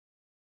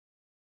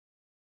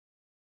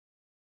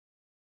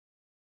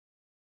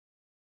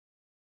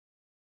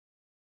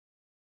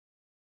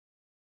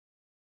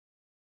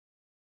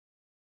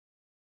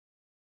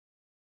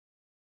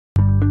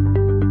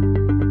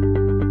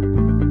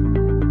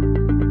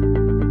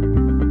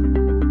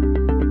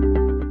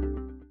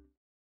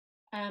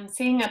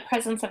Seeing a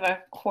presence of a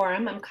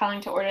quorum, I'm calling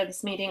to order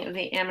this meeting of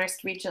the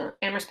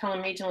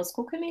Amherst-Pelham Regional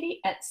School Committee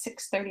at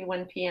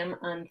 6:31 p.m.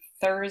 on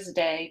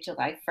Thursday,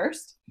 July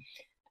 1st.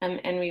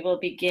 And we will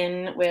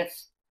begin with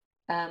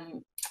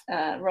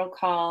roll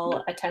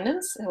call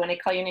attendance. When I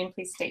call your name,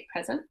 please state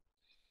present.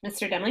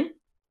 Mr. Demling?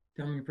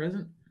 Demling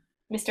present.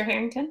 Mr.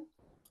 Harrington?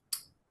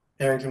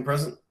 Harrington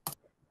present.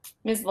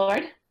 Ms.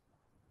 Lord?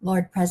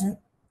 Lord present.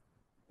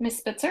 Ms.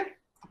 Spitzer?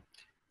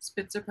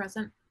 Spitzer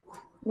present.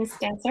 Ms.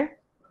 Stancer?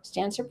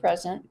 Stancer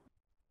present.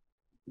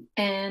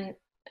 And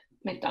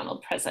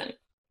McDonald present.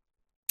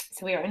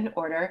 So we are in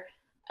order.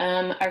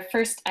 Our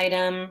first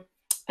item,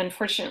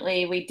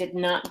 unfortunately, we did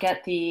not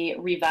get the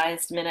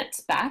revised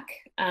minutes back.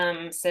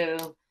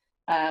 So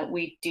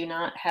we do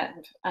not have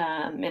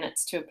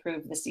minutes to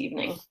approve this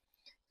evening.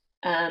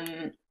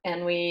 And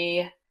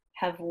we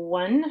have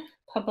one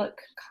public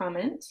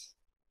comment,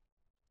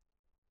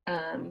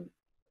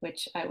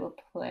 which I will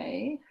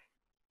play.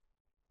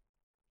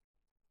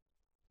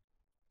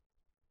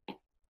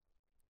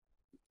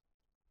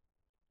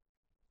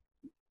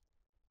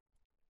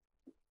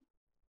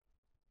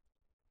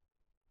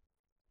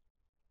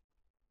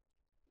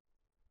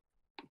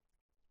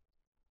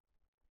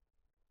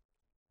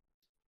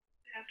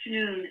 Good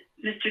afternoon,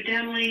 Mr.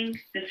 Demling,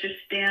 Mr.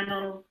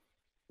 Stanel,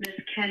 Ms.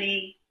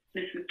 Kenny,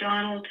 Ms.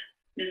 McDonald,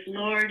 Ms.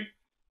 Lord,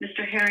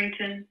 Mr.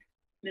 Harrington,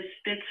 Ms.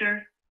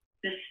 Spitzer,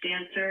 Ms.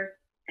 Stancer,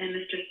 and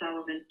Mr.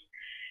 Sullivan.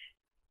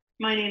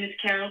 My name is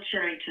Carol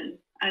Charrington.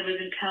 I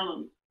live in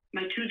Pelham.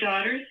 My two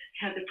daughters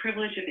have the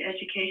privilege of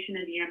education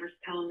in the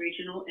Amherst-Pelham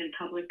Regional and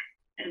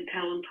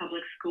Pelham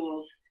Public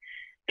Schools.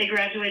 They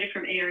graduated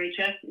from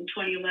ARHS in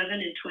 2011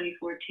 and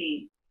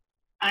 2014.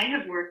 I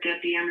have worked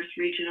at the Amherst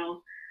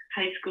Regional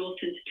High School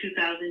since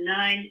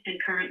 2009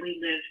 and currently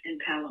live in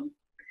Pelham.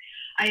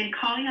 I am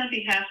calling on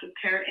behalf of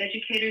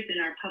paraeducators in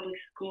our public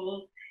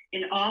schools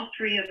in all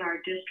three of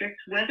our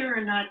districts, whether or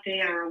not they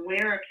are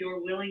aware of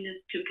your willingness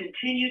to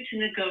continue to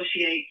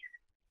negotiate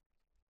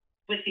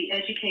with the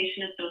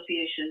education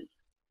associations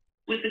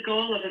with the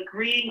goal of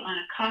agreeing on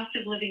a cost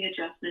of living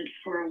adjustment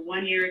for a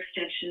one-year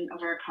extension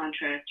of our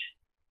contract.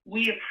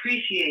 We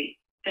appreciate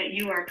that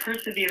you are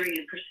persevering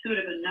in pursuit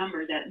of a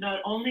number that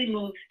not only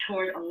moves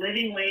toward a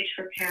living wage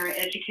for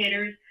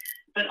paraeducators,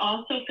 but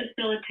also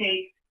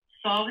facilitates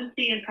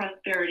solvency and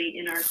prosperity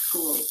in our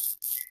schools.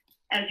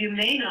 As you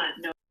may not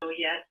know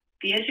yet,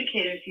 the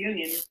Educators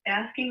Union is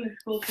asking the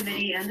school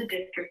committee and the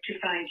district to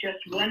find just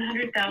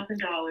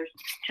 $100,000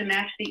 to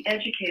match the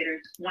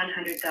educators'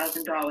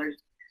 $100,000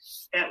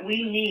 that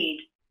we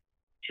need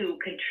to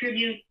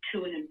contribute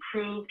to an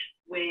improved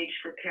wage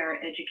for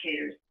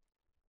paraeducators.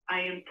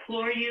 I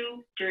implore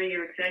you during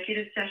your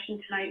executive session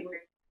tonight,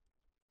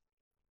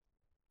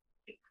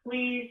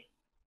 please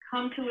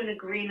come to an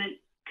agreement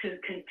to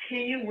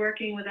continue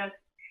working with us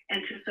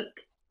and to support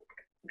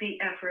the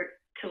effort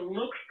to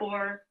look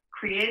for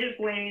creative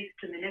ways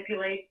to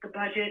manipulate the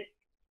budget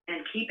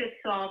and keep it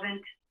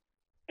solvent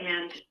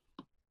and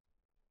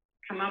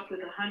come up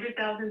with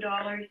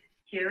 $100,000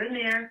 here and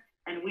there,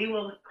 and we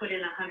will put in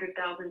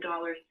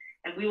 $100,000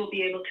 and we will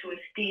be able to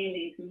esteem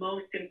these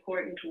most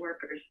important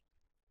workers.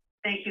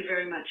 Thank you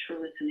very much for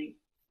listening.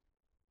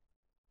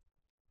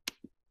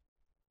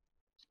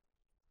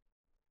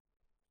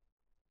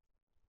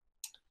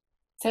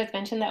 So as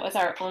mentioned, that was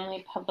our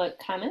only public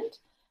comment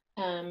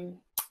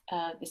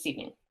this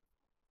evening.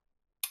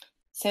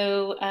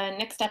 So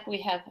next up,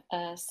 we have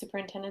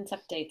superintendent's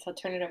updates. I'll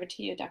turn it over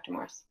to you, Dr.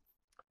 Morris.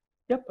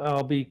 Yep,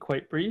 I'll be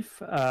quite brief.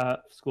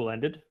 School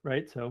ended,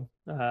 right? So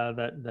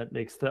that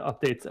makes the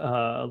updates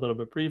a little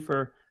bit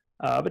briefer,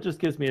 but just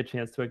gives me a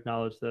chance to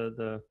acknowledge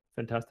the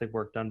fantastic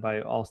work done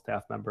by all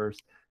staff members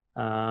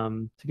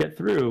to get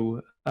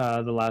through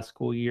the last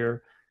school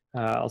year.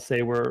 I'll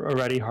say we're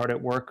already hard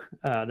at work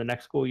the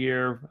next school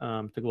year.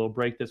 Took a little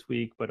break this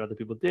week, but other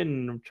people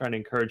didn't. I'm trying to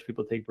encourage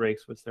people to take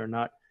breaks, which they're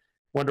not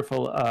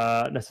wonderful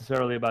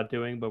necessarily about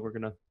doing, but we're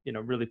going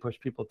to really push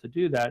people to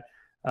do that.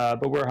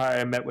 But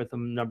I met with a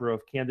number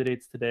of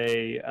candidates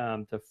today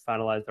to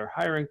finalize their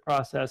hiring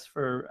process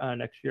for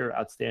next year.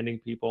 Outstanding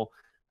people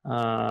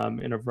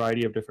in a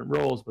variety of different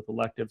roles with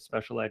elective,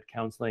 special ed,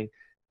 counseling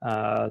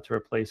to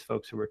replace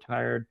folks who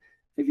retired.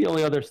 I think the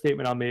only other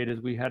statement I'll make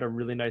is we had a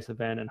really nice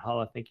event, and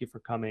Hala, thank you for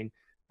coming,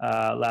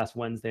 last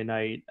Wednesday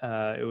night.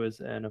 It was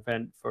an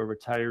event for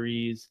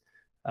retirees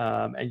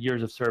and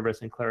years of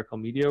service and clerical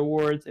media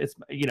awards. It's,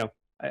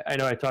 I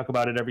know I talk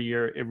about it every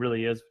year. It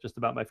really is just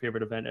about my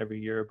favorite event every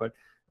year, but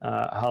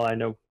Hala, I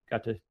know,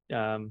 got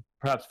to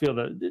perhaps feel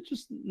the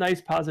just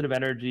nice positive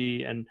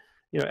energy. And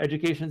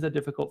education is a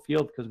difficult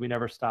field because we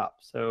never stop.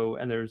 So,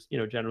 and there's,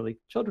 generally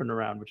children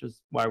around, which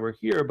is why we're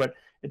here, but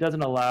it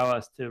doesn't allow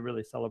us to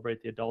really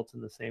celebrate the adults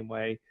in the same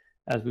way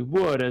as we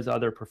would as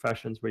other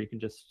professions where you can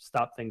just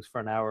stop things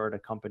for an hour at a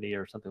company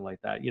or something like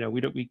that.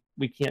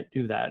 We can't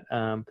do that.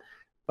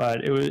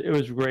 But it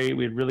was great.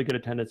 We had really good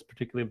attendance,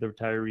 particularly of the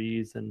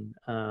retirees and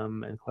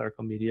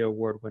clerical media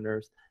award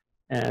winners.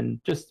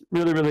 And just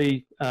really,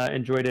 really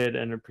enjoyed it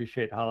and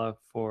appreciate Hala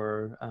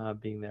for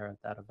being there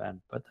at that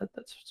event. But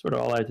that's sort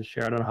of all I had to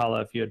share. I don't know,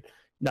 Hala, if you had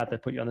not to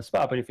put you on the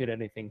spot, but if you had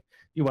anything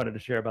you wanted to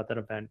share about that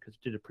event, because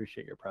did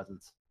appreciate your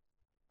presence.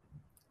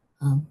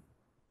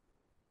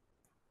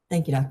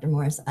 Thank you, Dr.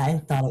 Morris. I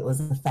thought it was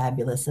a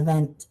fabulous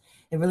event.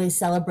 It really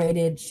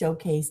celebrated,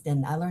 showcased,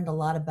 and I learned a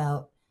lot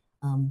about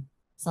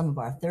some of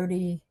our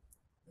been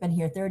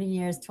here 30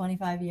 years,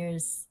 25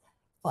 years,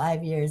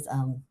 5 years,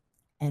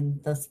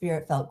 and the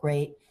spirit felt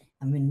great.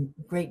 I'm in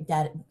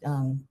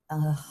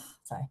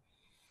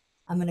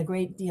I'm in a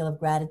great deal of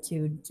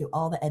gratitude to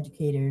all the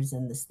educators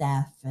and the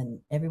staff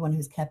and everyone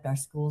who's kept our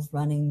schools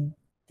running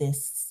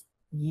this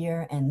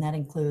year, and that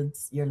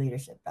includes your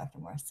leadership, Dr.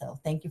 Morris. So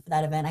thank you for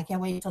that event. I can't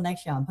wait until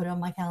next year. I'll put it on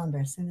my calendar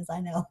as soon as I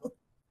know.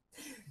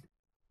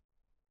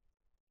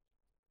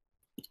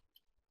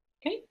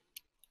 Great.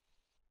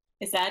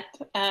 Is that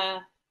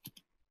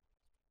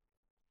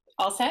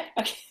all set?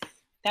 Okay,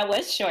 that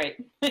was short.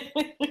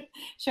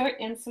 Short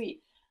and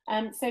sweet.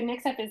 So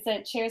next up is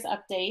the chair's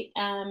update.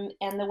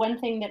 And the one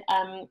thing that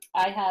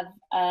I have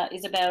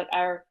is about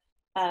our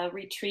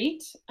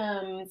retreat.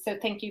 So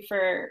thank you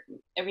for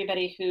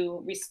everybody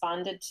who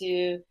responded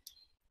to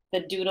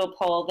the doodle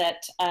poll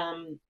that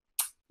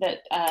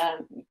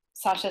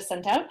Sasha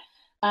sent out.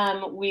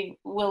 We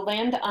will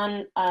land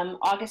on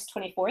August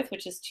 24th,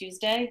 which is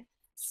Tuesday.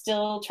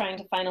 Still trying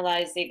to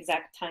finalize the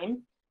exact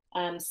time.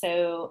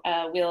 So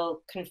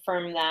we'll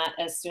confirm that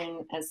as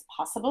soon as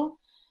possible.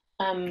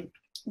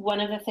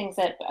 One of the things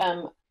that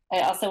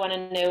I also want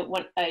to note,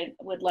 what I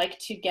would like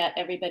to get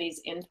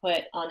everybody's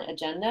input on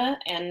agenda,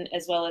 and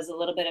as well as a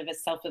little bit of a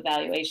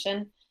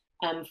self-evaluation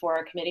for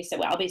our committee.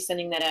 So I'll be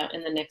sending that out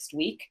in the next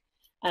week.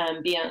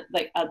 I'll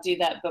do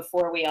that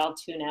before we all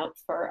tune out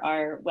for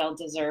our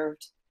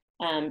well-deserved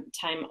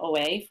time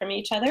away from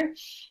each other.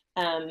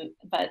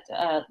 But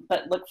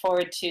look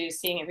forward to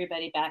seeing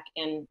everybody back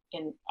in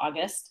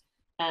August.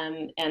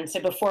 And so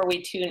before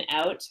we tune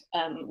out,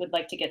 would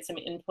like to get some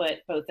input,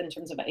 both in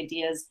terms of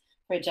ideas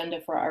for agenda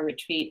for our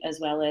retreat, as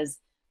well as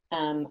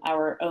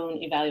our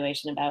own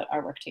evaluation about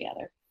our work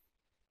together.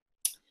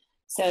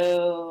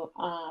 So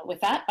with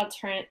that,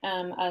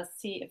 I'll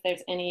see if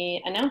there's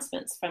any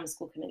announcements from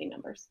school committee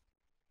members.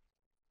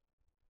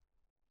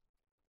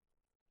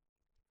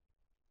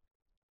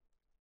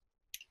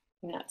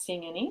 I'm not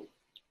seeing any.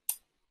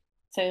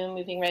 So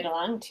moving right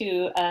along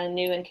to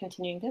new and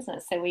continuing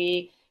business. So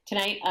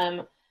tonight,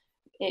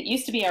 it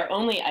used to be our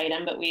only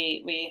item, but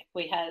we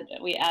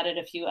added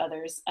a few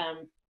others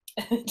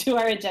to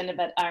our agenda.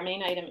 But our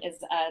main item is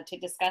to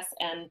discuss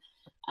and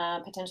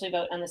potentially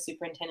vote on the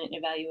superintendent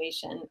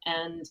evaluation.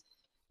 And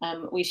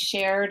we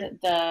shared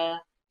the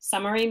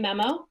summary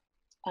memo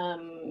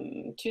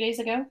 2 days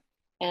ago,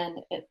 and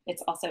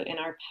it's also in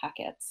our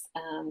packets.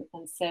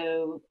 And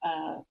so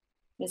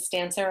Ms.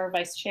 Stancer, our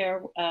vice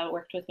chair,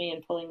 worked with me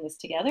in pulling this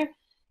together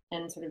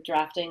and sort of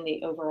drafting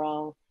the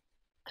overall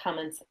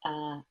comments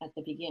at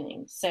the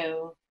beginning.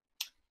 So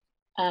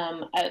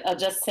I'll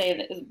just say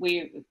that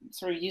we're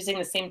sort of using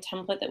the same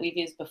template that we've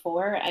used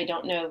before. I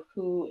don't know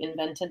who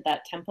invented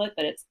that template,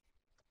 but it's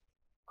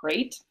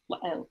great.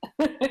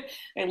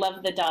 I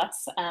love the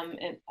dots.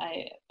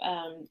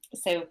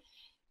 So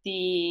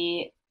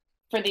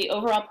for the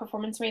overall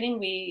performance rating,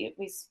 we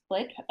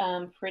split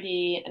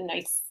pretty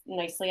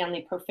nicely on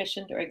the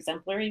proficient or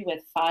exemplary,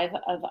 with 5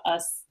 of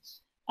us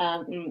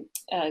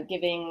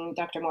giving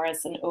Dr.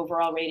 Morris an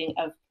overall rating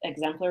of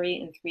exemplary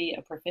and 3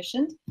 a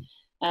proficient.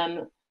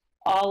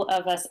 All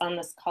of us on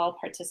this call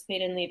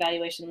participated in the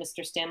evaluation.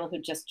 Mr. Stammel, who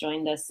just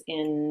joined us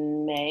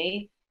in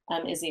May,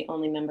 is the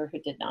only member who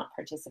did not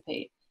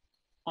participate.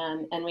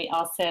 And we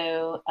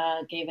also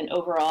gave an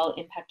overall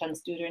impact on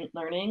student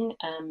learning.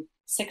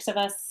 6 of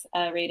us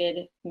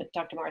rated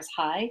Dr. Morris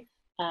high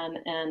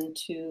and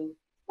 2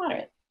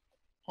 moderate.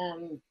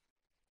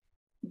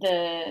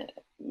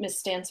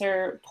 Ms.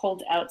 Stancer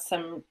pulled out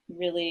some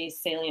really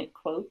salient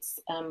quotes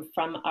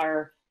from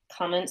our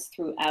comments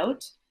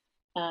throughout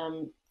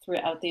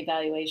the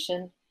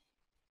evaluation.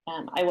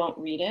 I won't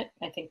read it.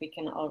 I think we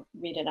can all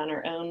read it on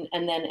our own.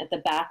 And then at the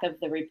back of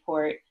the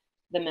report,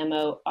 the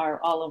memo, are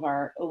all of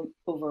our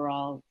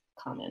overall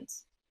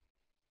comments.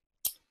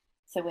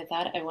 So with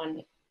that,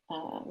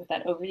 with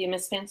that overview,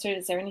 Ms. Spencer,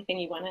 is there anything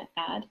you want to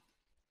add?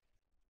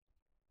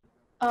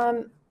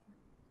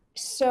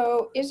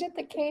 So is it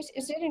the case,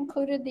 is it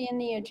included in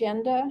the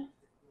agenda?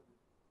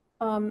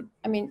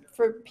 I mean,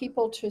 for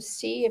people to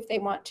see, if they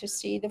want to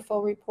see the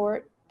full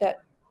report,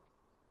 that.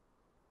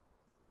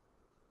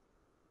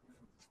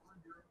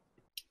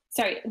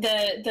 Sorry,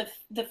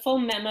 the full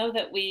memo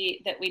that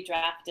we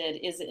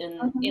drafted is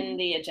in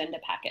the agenda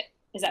packet.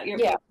 Is that your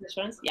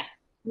ones? Yeah.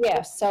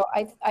 Yes. So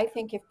I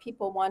think if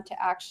people want to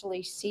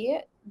actually see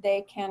it,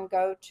 they can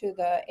go to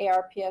the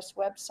ARPS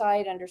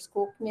website under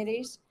school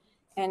committees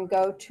and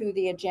go to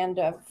the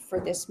agenda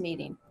for this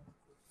meeting.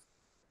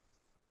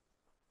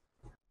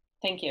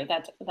 Thank you.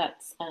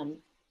 That's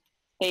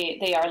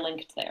they are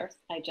linked there.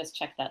 I just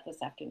checked that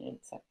this afternoon.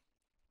 So,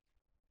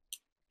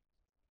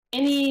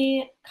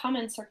 any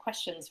comments or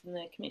questions from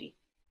the committee?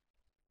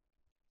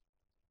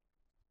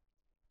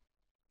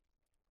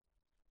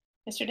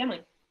 Mr.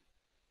 Demling.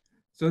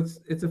 So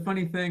it's a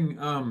funny thing.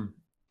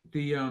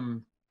 the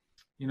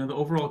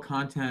overall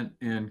content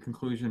and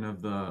conclusion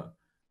of the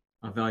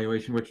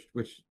evaluation,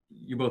 which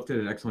you both did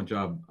an excellent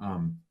job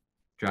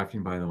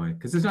drafting, by the way,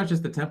 because it's not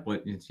just the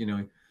template. It's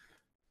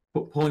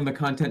pulling the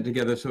content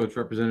together so it's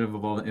representative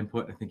of all the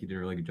input. I think you did a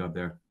really good job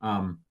there.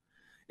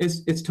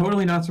 It's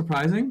totally not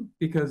surprising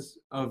because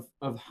of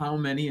how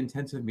many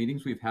intensive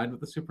meetings we've had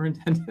with the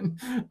superintendent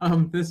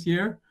this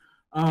year.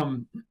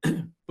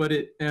 But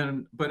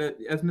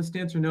as Ms.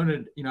 Stancer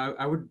noted,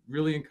 I would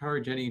really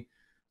encourage any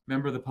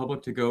member of the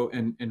public to go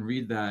and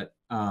read that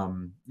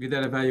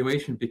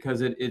evaluation, because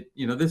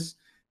this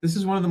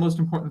is one of the most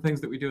important things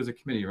that we do as a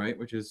committee, right?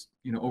 Which is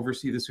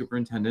oversee the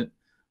superintendent,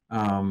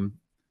 hiring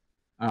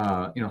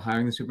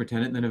the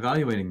superintendent, and then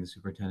evaluating the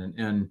superintendent.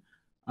 And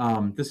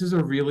this is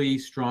a really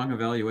strong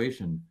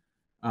evaluation,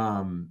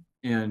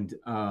 and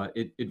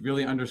it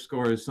really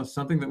underscores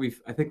something that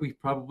I think we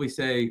probably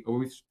say, or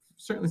we've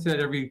certainly said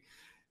every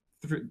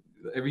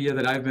year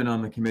that I've been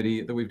on the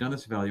committee that we've done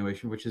this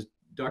evaluation, which is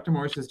Dr.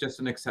 Morris is just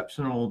an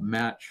exceptional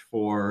match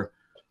for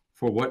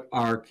what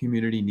our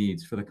community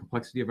needs, for the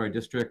complexity of our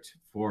district,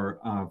 for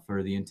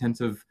the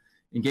intensive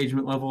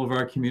engagement level of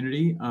our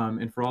community,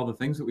 and for all the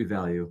things that we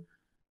value.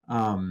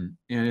 And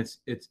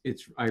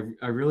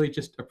I really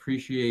just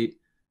appreciate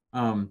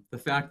the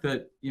fact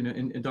that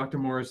in Dr.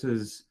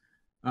 Morris's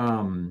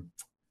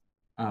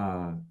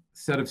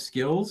set of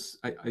skills,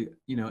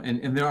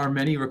 and there are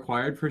many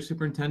required for a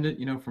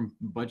superintendent, from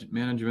budget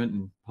management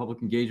and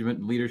public engagement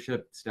and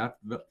leadership, staff,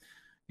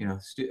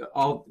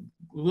 all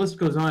the list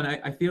goes on.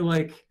 I feel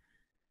like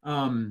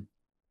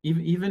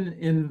even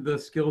in the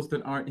skills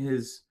that aren't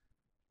his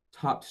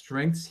top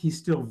strengths, he's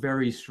still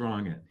very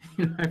strong at.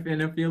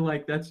 And I feel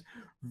like that's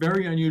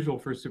very unusual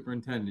for a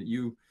superintendent.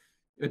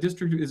 A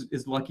district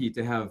is lucky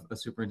to have a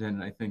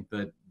superintendent, I think,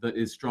 that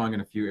is strong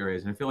in a few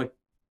areas. And I feel like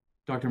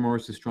Dr.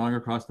 Morris is strong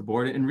across the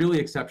board and really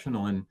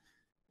exceptional in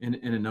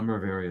a number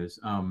of areas.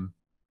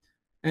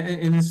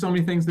 And there's so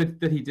many things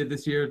that he did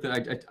this year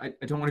that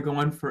I don't want to go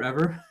on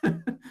forever.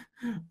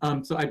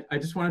 So I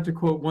just wanted to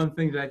quote one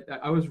thing that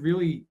I was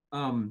really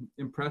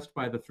impressed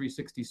by, the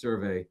 360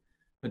 survey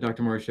that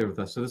Dr. Morris shared with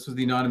us. So this was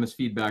the anonymous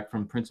feedback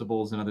from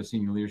principals and other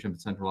senior leadership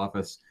at central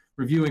office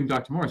reviewing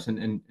Dr. Morris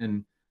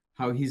and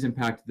how he's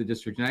impacted the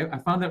district. And I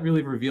found that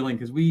really revealing,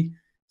 because we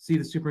see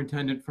the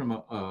superintendent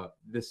from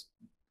this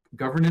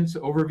governance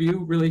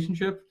overview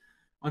relationship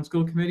on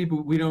school committee,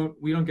 but we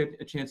don't get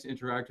a chance to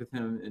interact with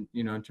him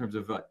in terms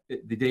of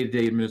the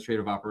day-to-day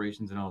administrative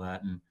operations and all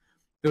that. And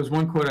there was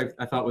one quote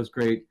I thought was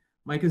great.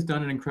 Mike has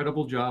done an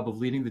incredible job of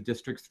leading the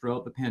district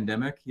throughout the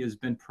pandemic. He has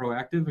been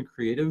proactive and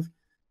creative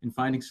in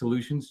finding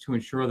solutions to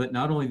ensure that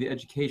not only the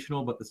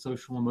educational but the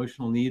social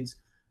emotional needs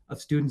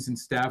of students and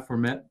staff were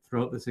met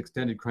throughout this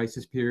extended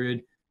crisis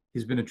period.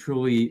 He's been a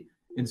truly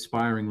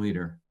inspiring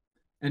leader.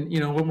 And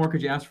what more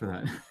could you ask for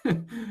that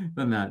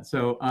than that?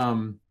 So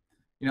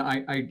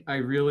I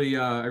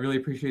really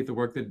appreciate the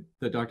work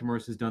that Dr.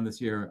 Morris has done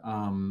this year.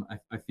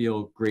 I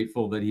feel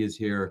grateful that he is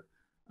here,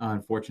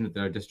 and fortunate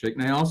that our district.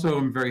 And I also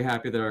am very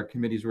happy that our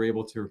committees were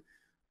able to,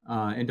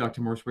 and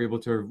Dr. Morris were able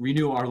to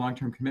renew our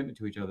long-term commitment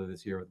to each other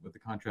this year with the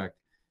contract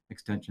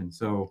extension.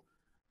 So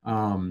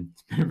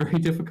it's been a very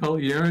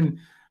difficult year in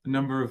a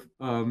number of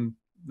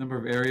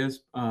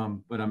areas,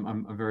 but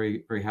I'm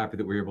very, very happy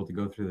that we were able to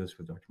go through this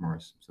with Dr.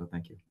 Morris. So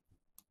thank you.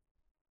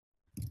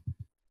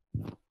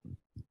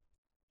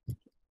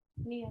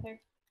 Any other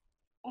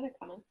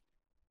comments?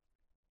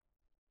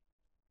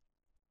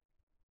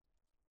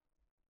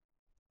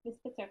 Ms.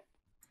 Spitzer.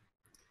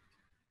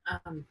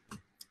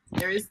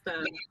 There is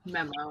the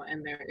memo,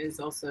 and there is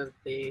also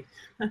the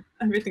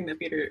everything that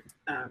Peter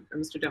or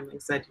Mr.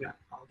 Demling said.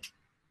 I'll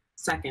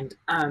second.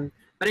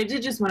 But I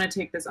did just want to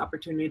take this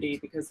opportunity,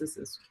 because this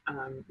is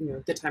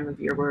the time of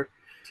year we're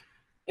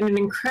in an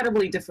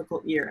incredibly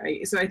difficult year.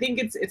 So I think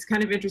it's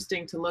kind of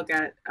interesting to look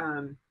at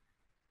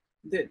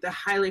the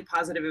highly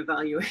positive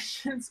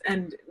evaluations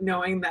and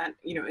knowing that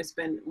it's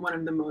been one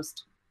of the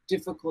most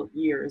difficult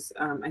years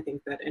I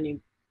think that any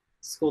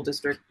school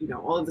district,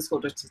 all of the school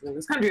districts in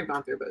this country have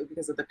gone through, but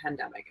because of the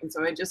pandemic. And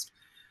so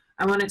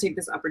I want to take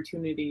this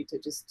opportunity to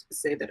just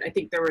say that I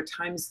think there were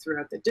times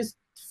throughout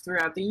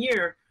the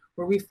year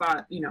where we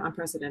fought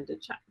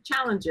unprecedented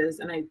challenges.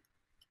 And I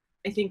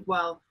think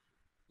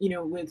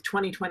with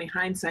 2020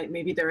 hindsight,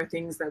 maybe there are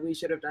things that we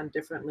should have done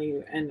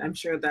differently. And I'm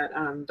sure that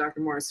Dr.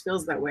 Morris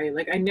feels that way.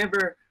 Like, I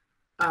never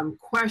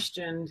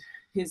questioned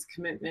his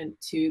commitment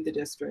to the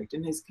district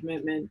and his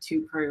commitment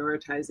to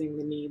prioritizing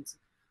the needs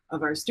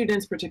of our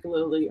students,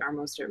 particularly our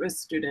most at-risk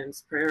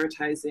students,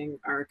 prioritizing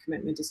our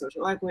commitment to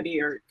social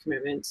equity, our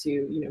commitment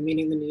to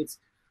meeting the needs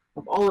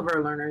of all of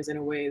our learners in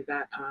a way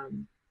that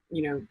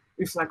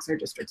reflects our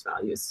district's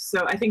values.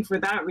 So I think for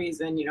that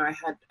reason, I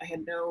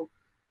had no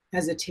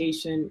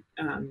hesitation,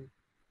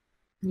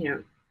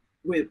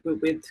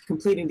 with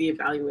completing the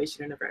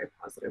evaluation in a very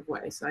positive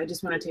way. So I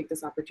just want to take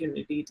this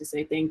opportunity to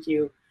say thank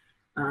you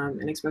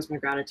and express my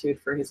gratitude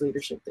for his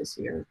leadership this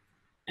year.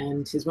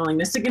 and his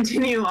willingness to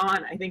continue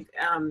on. I think,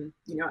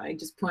 you know, I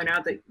just point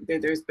out that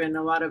there's been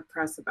a lot of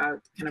press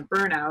about kind of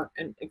burnout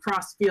and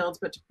across fields,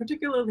 but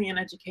particularly in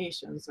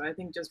education. So I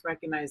think just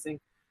recognizing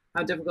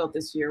how difficult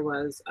this year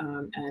was,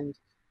 and,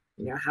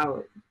 you know,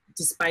 how,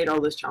 despite all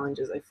those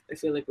challenges, I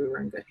feel like we were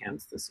in good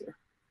hands this year.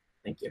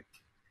 Thank you.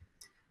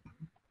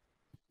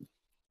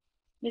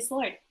 Ms.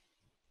 Lord.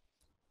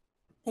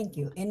 Thank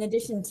you. In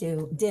addition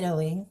to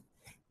dittoing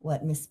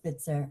what Ms.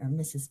 Spitzer or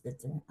Mrs.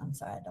 Spitzer, I'm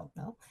sorry, I don't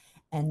know,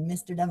 and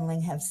Mr.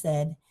 Demling have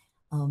said,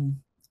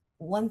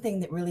 one thing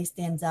that really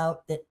stands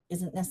out that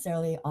isn't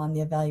necessarily on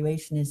the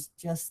evaluation is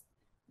just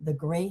the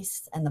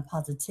grace and the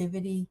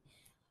positivity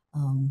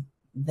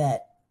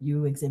that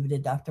you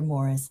exhibited, Dr.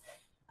 Morris.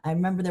 I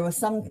remember there was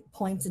some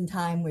points in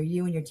time where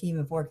you and your team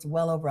have worked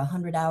well over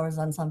 100 hours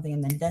on something,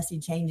 and then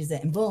Desi changes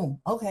it and boom,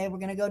 okay, we're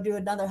gonna go do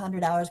another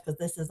 100 hours because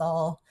this is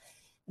all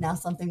now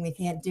something we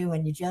can't do.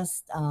 And you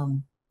just,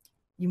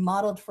 you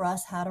modeled for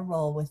us how to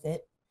roll with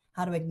it,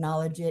 how to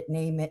acknowledge it,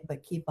 name it,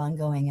 but keep on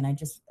going. And I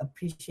just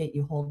appreciate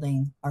you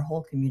holding our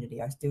whole community,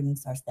 our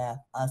students, our staff,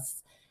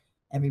 us,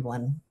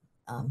 everyone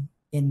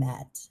in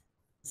that.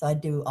 So I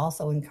do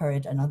also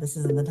encourage, I know this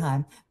isn't the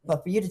time,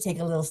 but for you to take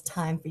a little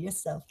time for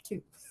yourself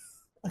too.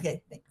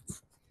 Okay,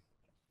 thanks.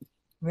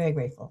 Very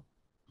grateful.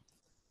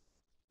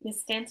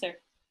 Ms. Stancer.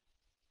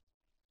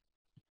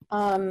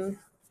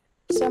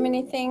 So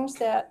many things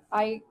that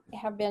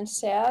have been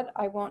said.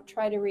 I won't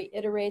try to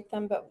reiterate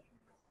them, but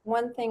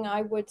one thing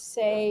I would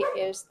say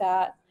is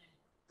that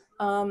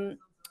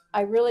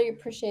I really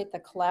appreciate the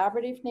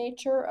collaborative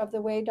nature of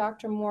the way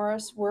Dr.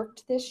 Morris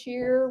worked this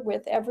year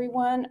with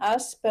everyone,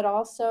 us, but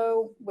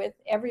also with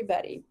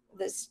everybody,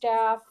 the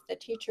staff, the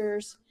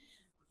teachers,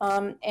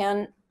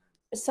 and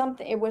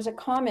it was a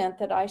comment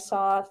that I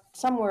saw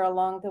somewhere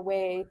along the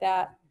way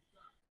that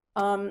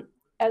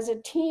as a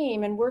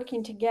team and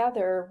working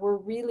together, we're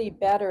really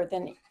better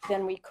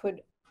than we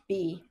could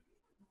be.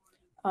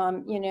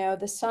 You know,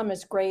 the sum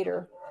is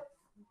greater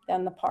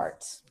than the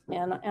parts.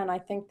 And I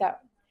think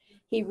that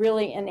he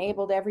really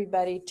enabled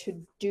everybody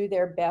to do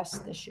their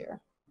best this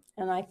year.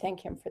 And I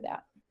thank him for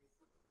that.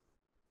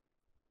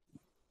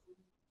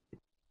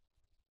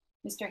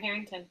 Mr.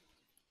 Harrington.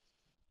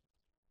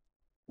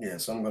 Yeah,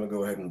 so I'm going to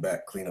go ahead and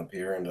clean up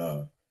here.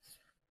 And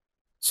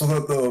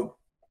so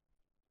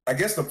I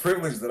guess the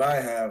privilege that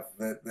I have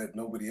that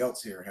nobody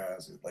else here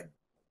has, like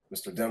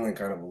Mr. Demling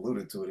kind of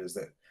alluded to it, is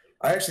that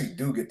I actually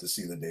do get to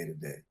see the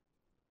day-to-day.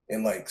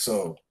 And like,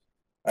 so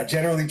I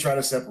generally try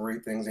to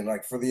separate things, and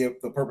like for the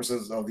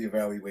purposes of the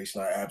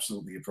evaluation, I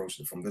absolutely approached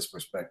it from this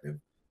perspective.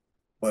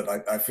 But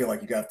I feel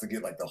like you have to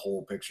get like the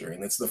whole picture.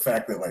 And it's the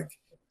fact that like,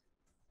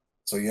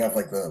 so you have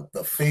like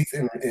the faith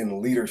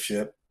in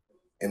leadership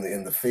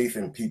and the faith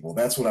in people.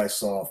 That's what I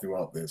saw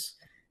throughout this.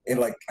 And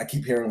like, I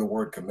keep hearing the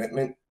word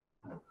commitment.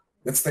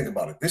 Let's think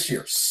about it. This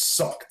year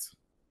sucked.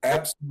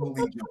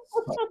 Absolutely just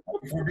sucked.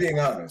 If we're being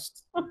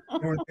honest,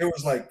 there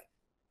was like,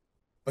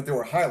 but there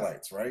were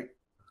highlights, right?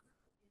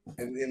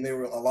 And there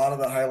were a lot of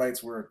the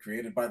highlights were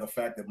created by the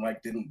fact that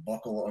Mike didn't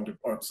buckle under,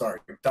 or sorry,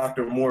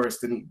 Dr. Morris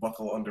didn't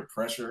buckle under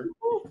pressure,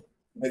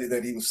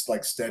 that he was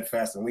like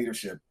steadfast in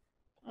leadership.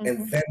 Mm-hmm.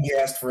 And then he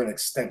asked for an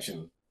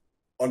extension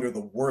under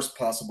the worst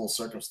possible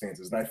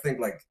circumstances. And I think,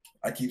 like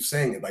I keep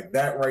saying it, like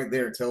that right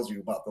there tells you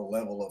about the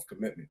level of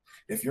commitment.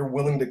 If you're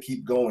willing to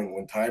keep going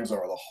when times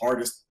are the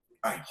hardest,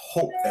 I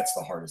hope that's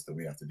the hardest that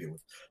we have to deal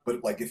with.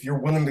 But like, if you're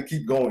willing to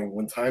keep going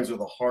when times are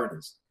the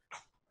hardest,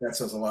 that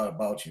says a lot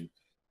about you.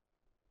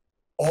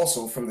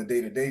 Also, from the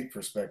day-to-day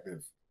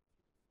perspective,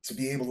 to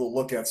be able to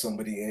look at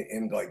somebody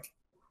and like,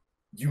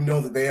 you know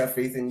that they have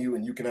faith in you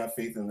and you can have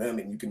faith in them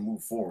and you can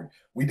move forward.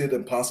 We did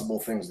impossible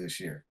things this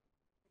year.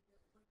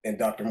 And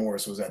Dr.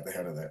 Morris was at the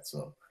head of that.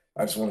 So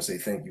I just want to say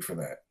thank you for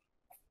that.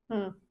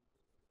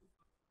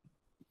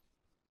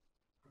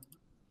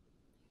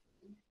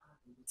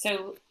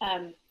 So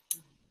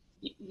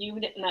you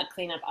did not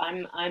clean up.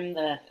 I'm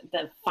the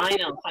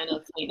final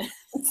clean.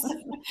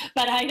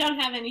 But I don't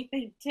have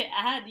anything to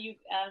add.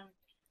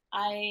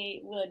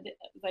 I would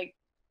like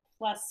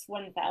plus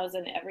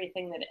 1,000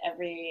 everything that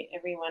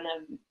every one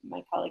of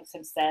my colleagues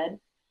have said.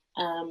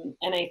 And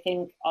I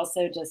think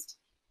also just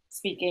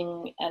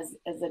speaking as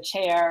a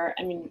chair,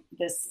 I mean,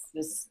 this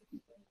was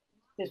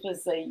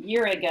a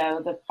year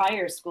ago, the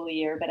prior school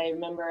year, but I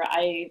remember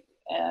I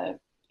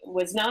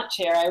was not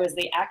chair, I was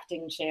the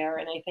acting chair,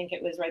 and I think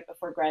it was right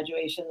before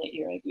graduation that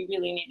year, like, we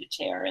really need a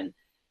chair, and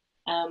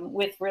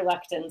with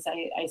reluctance,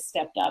 I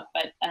stepped up,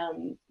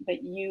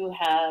 but you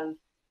have,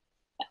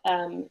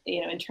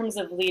 you know, in terms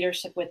of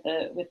leadership with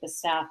the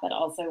staff, but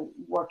also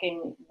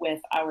working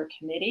with our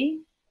committee,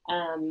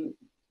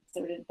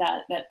 sort of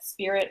that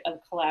spirit of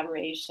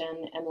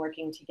collaboration and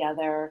working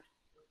together,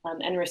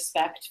 and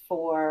respect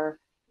for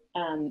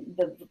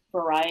the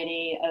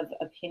variety of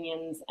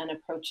opinions and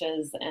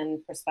approaches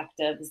and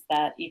perspectives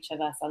that each of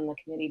us on the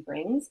committee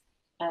brings.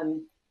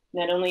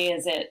 Not only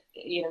is it,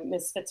 you know,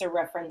 Ms. Spitzer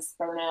referenced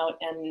burnout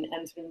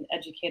and sort of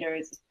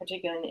educators,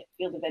 particularly in the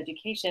field of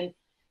education,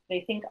 but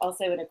I think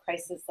also in a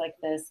crisis like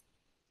this,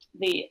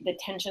 the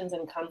tensions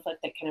and conflict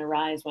that can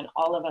arise when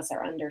all of us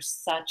are under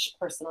such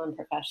personal and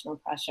professional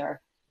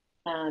pressure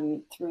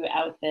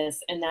throughout this,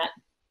 and that,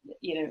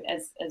 you know,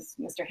 as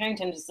Mr.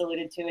 Harrington just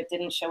alluded to, it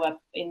didn't show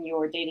up in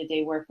your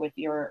day-to-day work with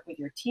your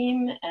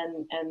team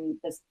and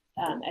the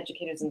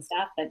educators and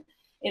staff, but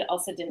it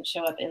also didn't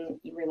show up in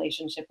the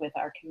relationship with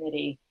our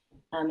committee.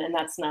 And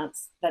that's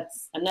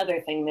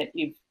another thing that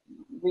you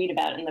read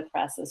about in the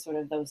press, is sort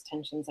of those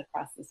tensions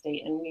across the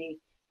state. And we,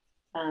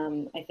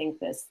 I think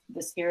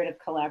the spirit of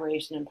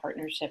collaboration and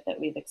partnership that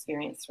we've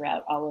experienced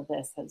throughout all of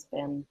this has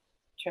been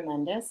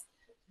tremendous.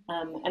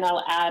 And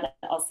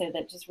I'll say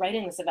that just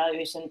writing this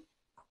evaluation,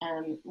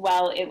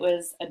 while it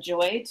was a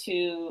joy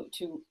to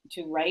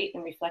write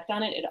and reflect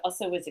on it, it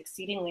also was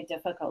exceedingly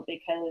difficult,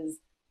 because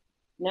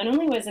not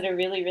only was it a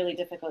really, really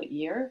difficult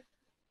year,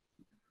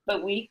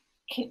 but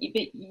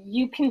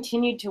you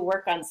continued to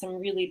work on some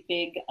really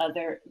big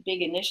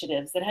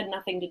initiatives that had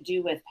nothing to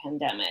do with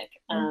pandemic,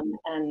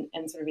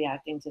 and sort of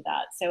reacting to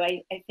that. So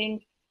I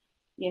think,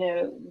 you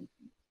know,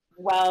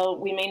 while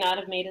we may not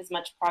have made as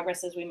much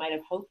progress as we might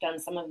have hoped on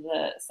some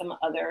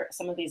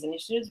of these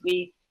initiatives,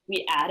 we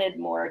added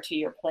more to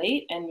your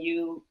plate and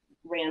you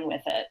ran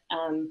with it.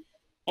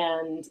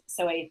 And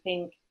so I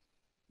think,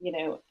 you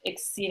know,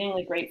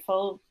 exceedingly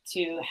grateful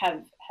to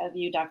have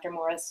you, Dr.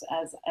 Morris,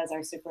 as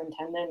our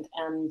superintendent,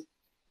 and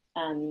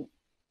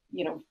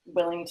you know,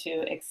 willing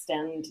to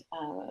extend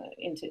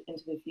into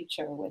the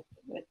future with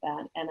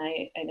that. And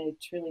I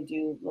truly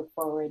do look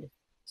forward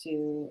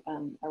to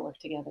our work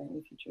together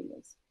in future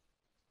years.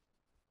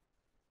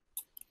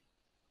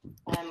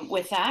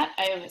 With that,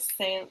 I would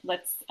say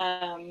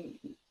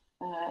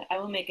I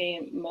will make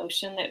a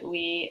motion that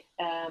we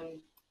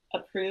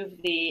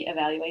approve the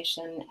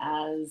evaluation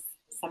as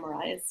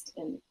summarized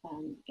in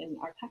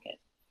our packet.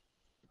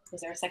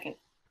 Is there a second?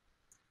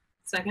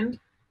 Second.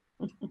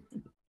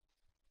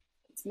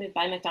 It's moved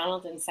by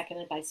McDonald and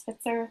seconded by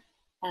Spitzer.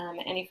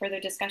 Any further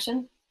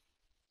discussion?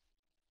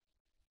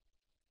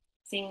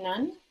 Seeing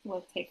none,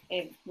 we'll take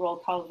a roll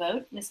call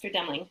vote. Mr.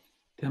 Demling.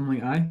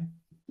 Demling, aye.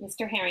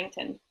 Mr.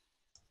 Harrington.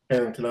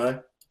 Harrington, aye.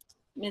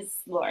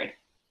 Ms. Lord.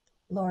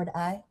 Lord,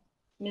 aye.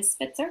 Ms.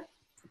 Spitzer.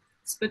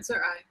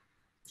 Spitzer, aye.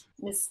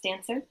 Ms.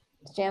 Stancer.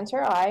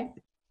 Stancer, aye.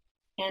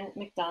 And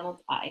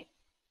McDonald, aye.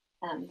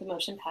 The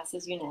motion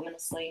passes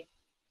unanimously.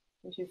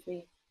 1, 2,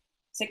 3,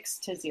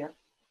 6-0.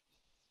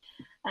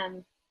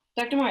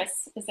 Dr.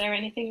 Morris, is there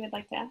anything you would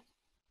like to add?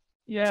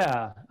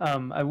 Yeah,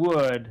 I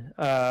would.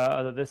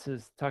 Although this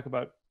is talk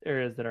about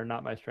areas that are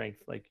not my strength,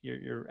 like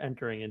you're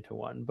entering into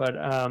one. But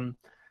I'm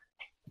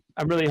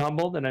really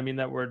humbled, and I mean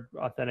that word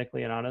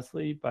authentically and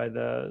honestly, by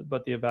the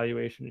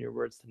evaluation in your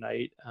words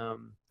tonight.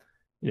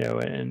 You know,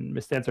 and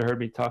Ms. Stancer heard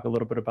me talk a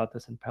little bit about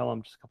this in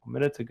Pelham just a couple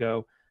minutes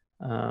ago.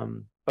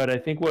 But I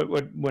think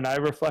when I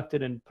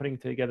reflected in putting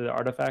together the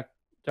artifact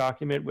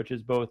document, which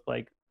is both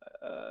like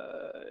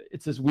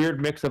it's this weird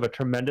mix of a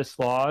tremendous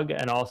slog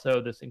and also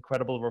this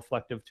incredible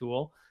reflective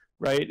tool,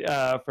 right?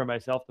 For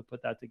myself to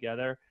put that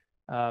together,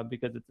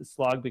 because it's a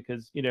slog,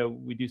 because, you know,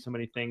 we do so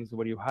many things.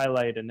 What do you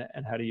highlight, and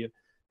how do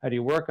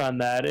you work on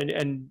that?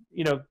 And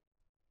you know,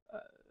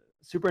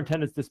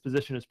 superintendent's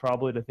disposition is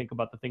probably to think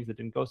about the things that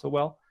didn't go so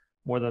well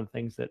more than the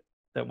things that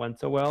went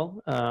so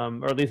well,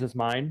 or at least it's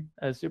mine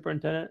as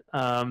superintendent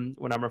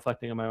when I'm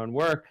reflecting on my own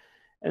work.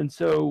 And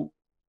so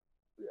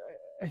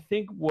I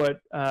think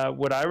what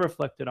I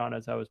reflected on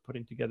as I was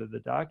putting together the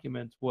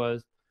documents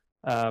was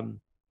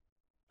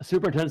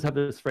superintendents have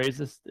this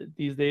phrase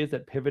these days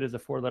that pivot is a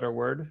 4-letter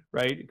word,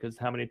 right? Because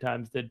how many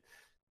times did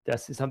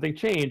Desi something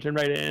change? And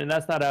right, and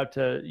that's not out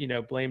to, you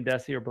know, blame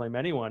Desi or blame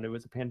anyone. It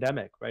was a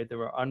pandemic, right? There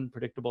were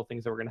unpredictable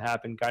things that were going to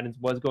happen. Guidance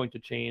was going to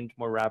change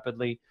more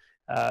rapidly,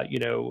 you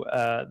know,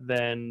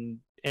 than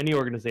any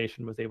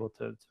organization was able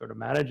to sort of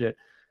manage it.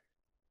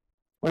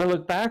 When I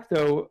look back,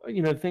 though,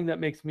 you know, the thing that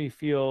makes me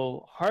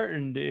feel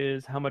heartened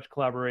is how much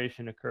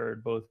collaboration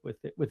occurred both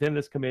within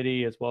this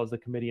committee as well as the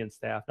committee and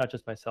staff, not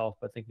just myself,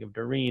 but thinking of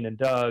Doreen and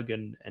Doug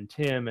and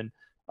Tim and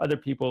other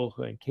people,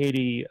 and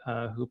Katie,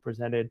 who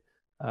presented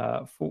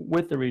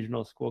with the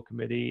regional school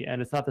committee.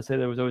 And it's not to say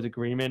there was always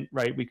agreement,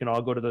 right? We can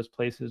all go to those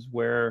places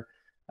where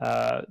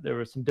there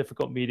were some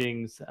difficult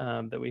meetings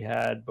that we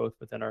had both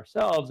within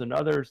ourselves and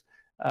others.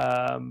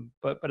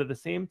 But at the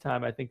same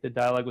time, I think the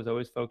dialogue was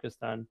always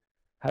focused on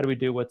how do we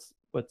do what's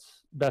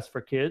best for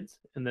kids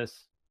in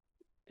this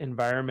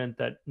environment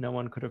that no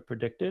one could have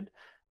predicted.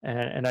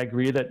 And I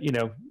agree that, you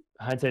know,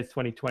 hindsight's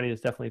 2020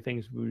 is definitely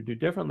things we would do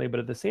differently.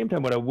 But at the same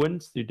time, what I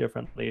wouldn't do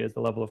differently is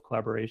the level of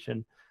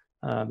collaboration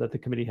that the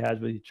committee has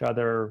with each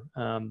other,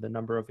 the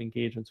number of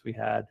engagements we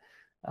had.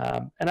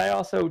 And I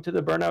also, to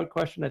the burnout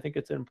question, I think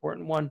it's an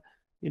important one.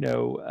 You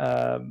know,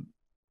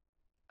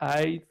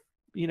 I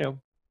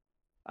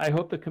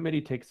hope the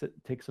committee takes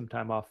some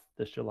time off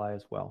this July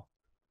as well.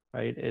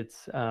 Right,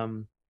 this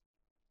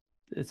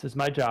is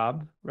my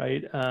job,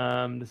 right?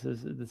 This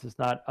is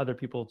not other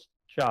people's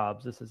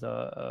jobs. This is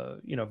a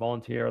you know,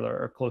 volunteer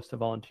or close to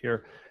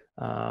volunteer,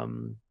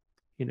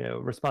 you know,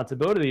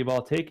 responsibility you've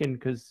all taken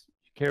because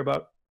you care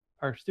about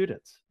our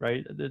students,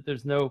 right?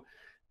 There's no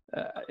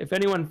if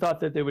anyone thought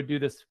that they would do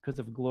this because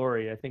of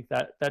glory, I think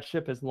that that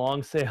ship has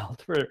long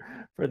sailed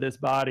for this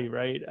body,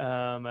 right?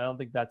 I don't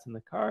think that's in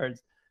the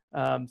cards.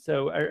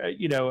 So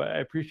I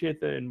appreciate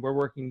that, and we're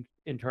working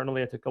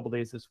internally. I took a couple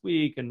days this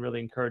week and really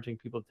encouraging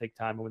people to take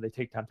time, and when they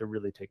take time to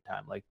really take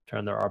time, like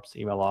turn their ARPS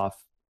email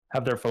off,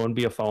 have their phone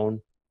be a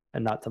phone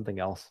and not something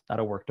else, not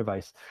a work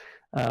device.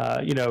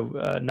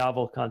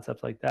 Novel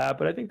concepts like that.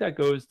 But I think that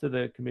goes to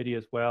the committee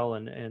as well,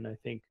 and I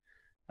think.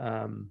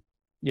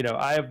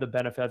 I have the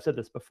benefit, I've said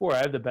this before, I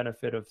have the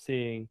benefit of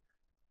seeing,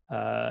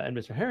 and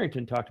Mr.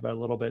 Harrington talked about it a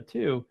little bit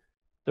too,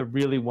 the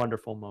really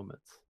wonderful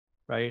moments,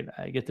 right?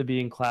 I get to be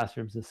in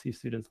classrooms and see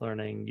students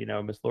learning.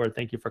 Ms. Lord,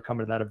 thank you for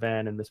coming to that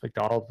event, and Ms.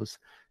 McDonald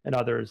and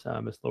others,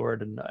 Ms.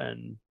 Lord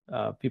and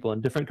people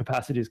in different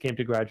capacities came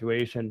to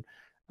graduation.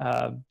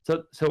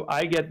 So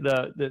I get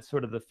the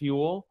sort of the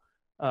fuel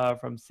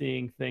from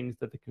seeing things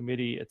that the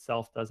committee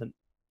itself doesn't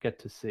get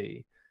to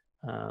see.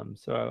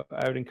 So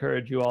I would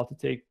encourage you all to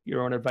take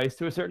your own advice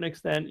to a certain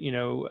extent,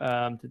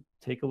 to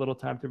take a little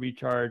time to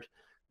recharge.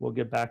 We'll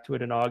get back to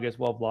it in August.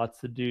 We'll have lots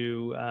to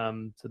do.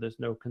 So there's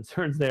no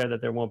concerns there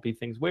that there won't be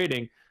things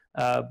waiting.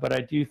 But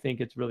I do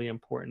think it's really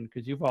important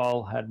because you've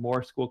all had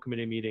more school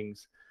committee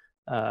meetings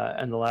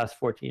in the last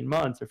 14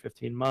 months or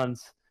 15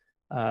 months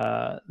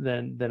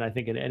than I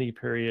think in any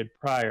period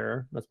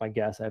prior. That's my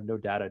guess. I have no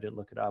data. I didn't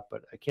look it up,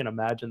 but I can't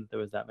imagine that there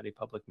was that many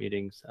public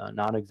meetings,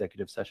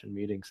 non-executive session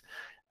meetings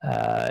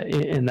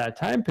in that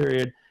time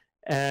period.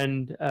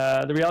 And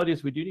the reality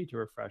is we do need to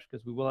refresh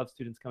because we will have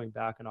students coming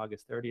back on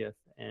August 30th,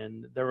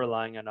 and they're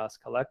relying on us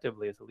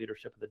collectively as the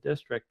leadership of the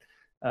district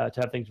to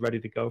have things ready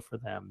to go for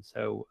them.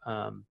 So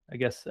I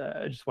guess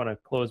I just want to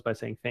close by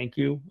saying thank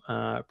you.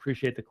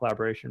 Appreciate the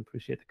collaboration,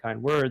 appreciate the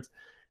kind words.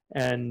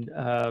 And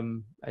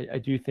I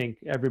do think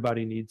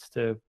everybody needs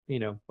to,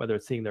 whether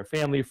it's seeing their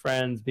family,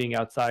 friends, being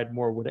outside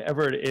more,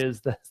 whatever it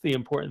is, that's the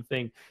important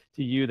thing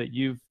to you, that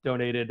you've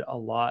donated a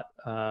lot.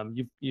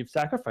 You've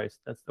sacrificed,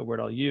 that's the word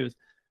I'll use,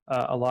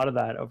 a lot of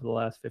that over the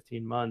last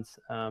 15 months.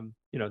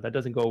 That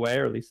doesn't go away,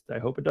 or at least I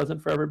hope it doesn't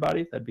for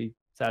everybody. That'd be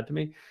sad to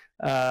me.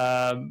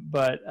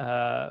 But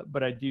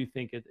I do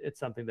think it's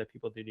something that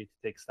people do need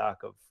to take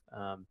stock of,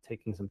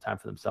 taking some time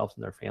for themselves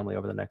and their family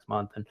over the next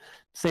month. And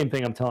same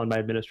thing I'm telling my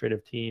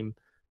administrative team.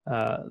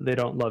 They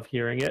don't love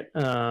hearing it,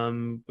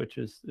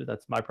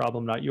 that's my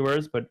problem, not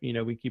yours. But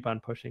we keep on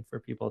pushing for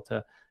people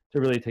to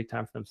really take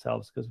time for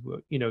themselves, because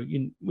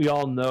we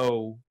all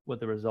know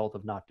what the result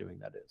of not doing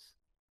that is.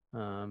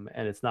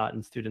 And it's not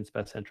in students'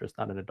 best interest,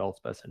 not in adults'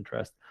 best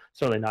interest,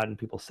 certainly not in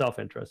people's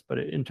self-interest. But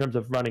in terms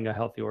of running a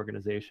healthy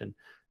organization,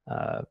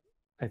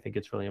 I think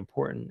it's really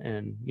important.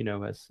 And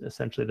as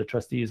essentially the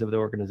trustees of the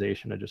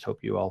organization, I just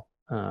hope you all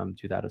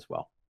do that as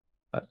well.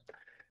 But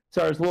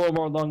sorry, it's a little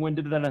more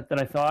long-winded than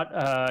I thought.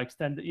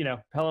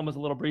 Pelham was a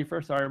little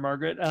briefer. Sorry,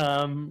 Margaret.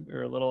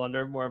 We're a little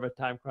under more of a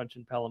time crunch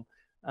in Pelham.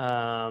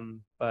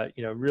 But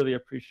really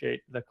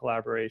appreciate the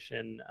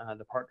collaboration,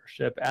 the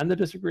partnership, and the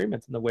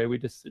disagreements, and the way we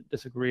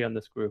disagree on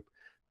this group.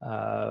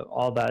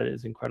 All that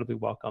is incredibly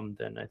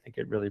welcomed, and I think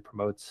it really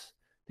promotes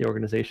the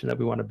organization that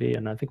we want to be,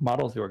 and I think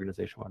models the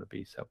organization we want to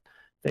be. So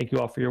thank you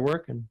all for your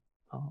work, and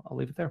I'll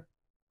leave it there.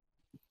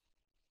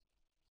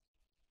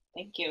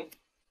 Thank you.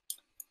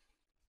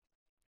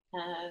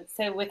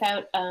 So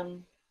without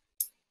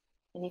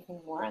anything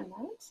more on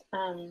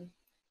that,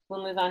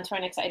 we'll move on to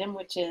our next item,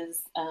 which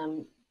is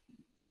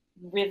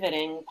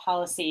riveting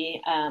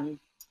policy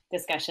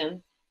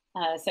discussion.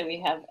 So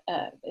we have,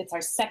 it's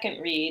our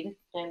second read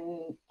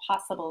and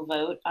possible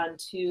vote on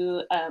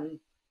two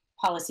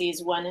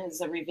policies. One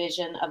is a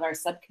revision of our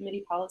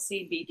subcommittee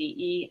policy,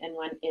 BDE, and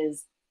one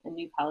is a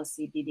new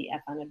policy,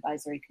 BDF, on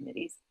advisory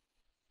committees.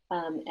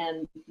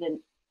 And the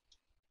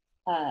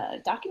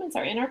documents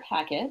are in our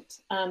packet.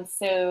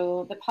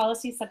 So the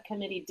policy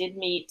subcommittee did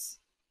meet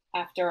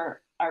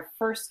after our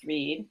first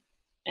read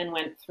and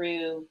went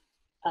through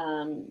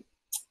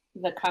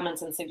the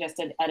comments and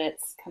suggested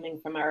edits coming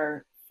from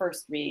our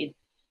first read.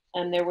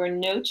 And there were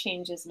no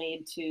changes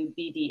made to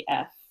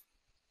BDF,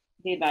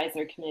 the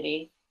advisory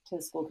committee, to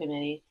the school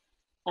committee.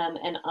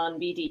 And on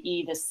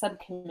BDE, the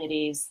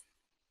subcommittees,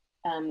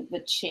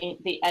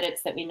 the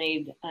edits that we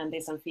made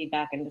based on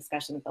feedback and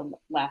discussion at the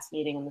last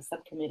meeting in the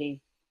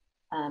subcommittee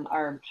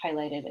are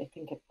highlighted. I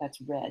think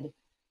that's red.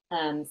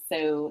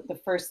 So the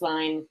first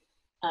line,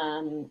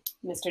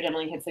 Mr.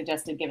 Demling had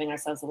suggested giving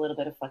ourselves a little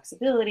bit of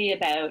flexibility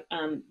about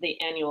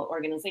the annual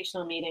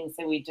organizational meeting,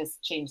 so we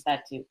just changed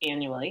that to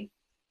annually.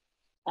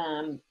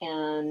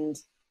 And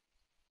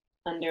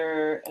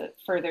under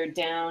further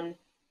down,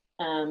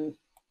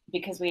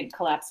 because we had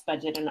collapsed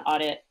budget and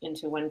audit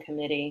into one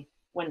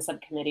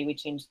subcommittee, we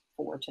changed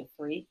 4 to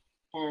 3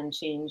 and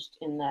changed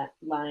in that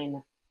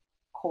line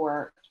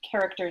core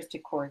characters to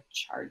core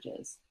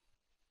charges.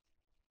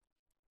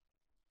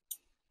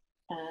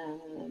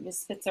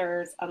 Ms.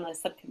 Spitzer's on the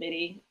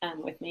subcommittee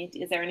with me.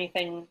 Is there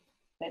anything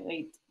that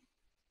we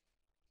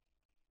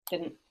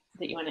didn't,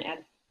 that you want to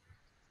add?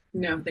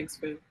 No, thanks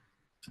for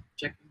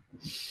checking.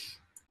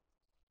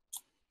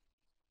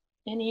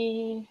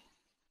 Any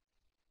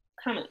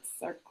comments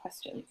or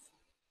questions?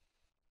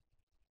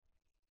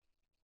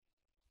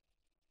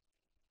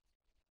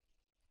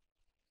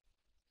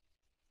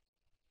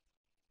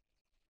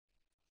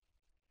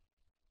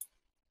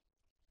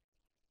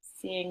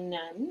 Seeing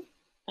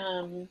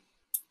none,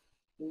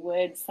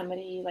 would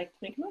somebody like to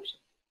make a motion?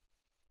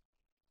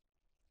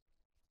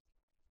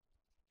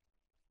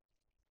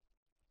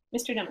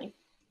 Mr. Demling.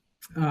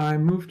 I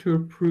move to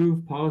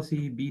approve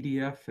policy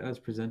BDF as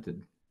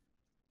presented.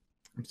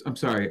 I'm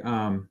sorry.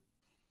 Could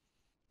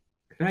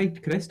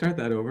I start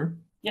that over?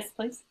 Yes,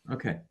 please.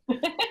 Okay.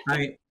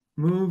 I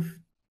move.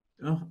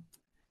 Oh,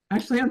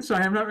 actually, I'm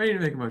sorry. I'm not ready to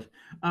make a motion.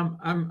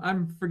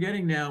 I'm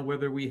forgetting now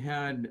whether we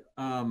had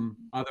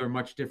other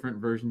much different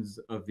versions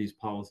of these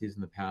policies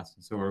in the past.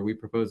 And so, are we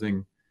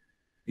proposing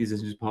these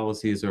as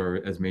policies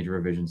or as major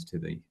revisions to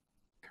the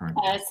current?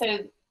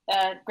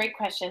 Great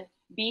question.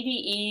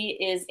 BDE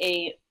is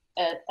a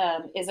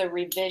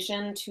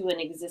revision to an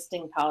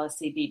existing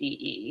policy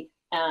BDE,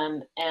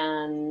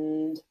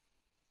 and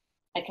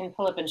I can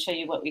pull up and show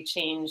you what we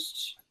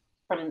changed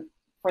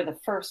for the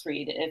first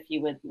read if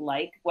you would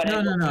like.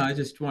 No. I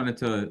just wanted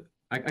to.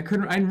 I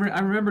couldn't. I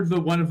remembered the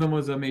one of them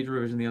was a major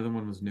revision, the other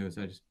one was new.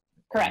 So I just.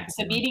 Correct.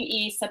 So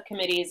BDE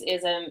subcommittees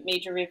is a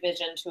major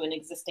revision to an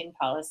existing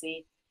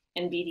policy,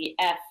 and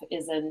BDF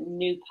is a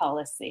new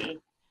policy.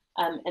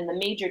 And the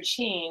major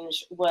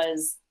change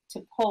was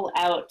to pull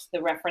out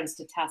the reference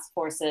to task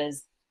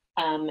forces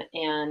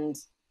and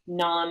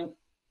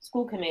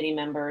non-school committee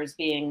members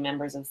being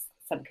members of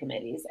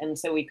subcommittees. And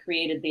so we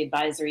created the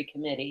advisory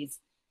committees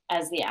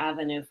as the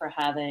avenue for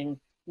having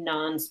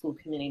non-school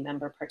committee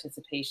member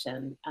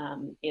participation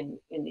in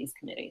these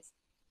committees.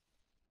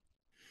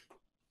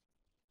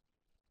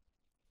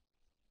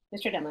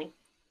 Mr. Demling.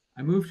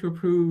 I move to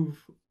approve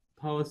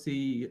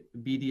policy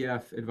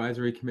BDF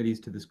advisory committees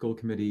to the school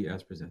committee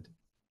as presented.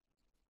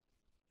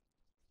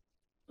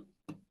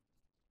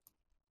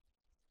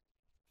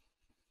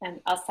 And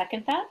I'll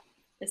second that.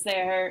 Is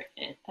there,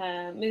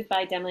 moved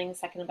by Demling,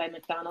 seconded by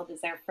McDonald,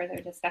 is there further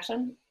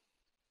discussion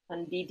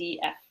on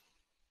BDF?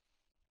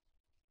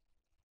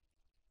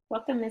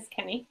 Welcome, Ms.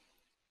 Kenny.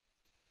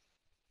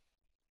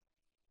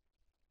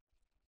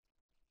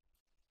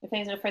 If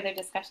there's no further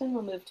discussion,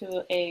 we'll move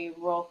to a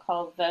roll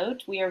call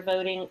vote. We are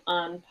voting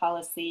on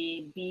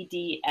policy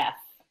BDF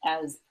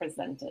as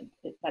presented.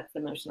 That's the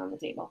motion on the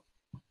table,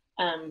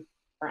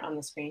 or on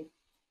the screen.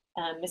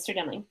 Mr.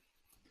 Demling.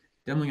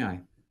 Demling, aye.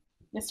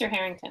 Mr.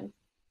 Harrington.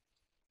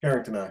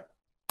 Harrington, aye.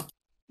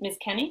 Ms.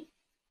 Kenny.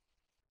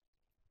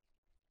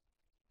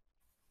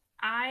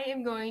 I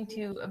am going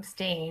to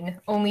abstain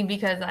only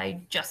because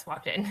I just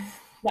walked in.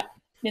 Yeah.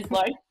 Ms.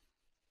 Lord.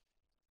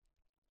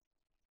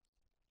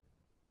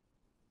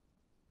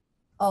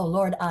 Oh,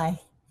 Lord, aye.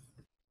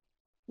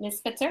 Ms.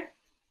 Spitzer.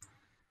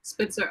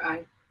 Spitzer,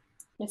 aye.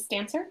 Ms.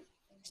 Stancer.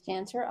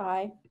 Stancer,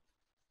 aye.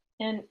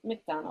 And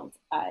McDonald,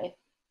 aye.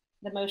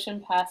 The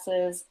motion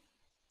passes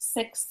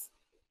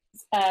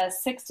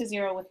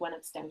 6-0 with one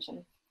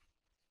abstention.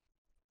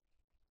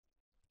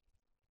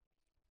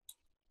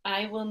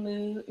 I will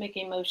make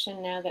a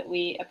motion now that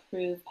we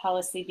approve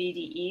policy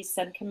BDE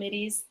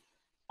subcommittees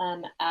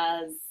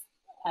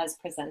as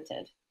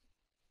presented.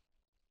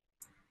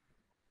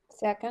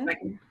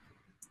 Second.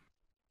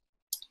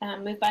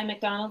 Moved by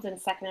McDonald and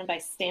seconded by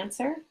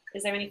Stancer.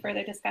 Is there any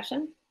further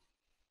discussion?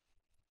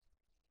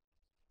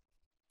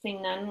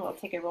 Seeing none, we'll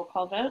take a roll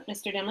call vote.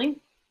 Mr. Demling.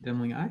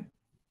 Demling, aye.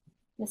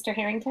 Mr.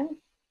 Harrington.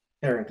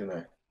 Harrington,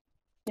 aye.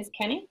 Ms.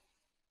 Kenny.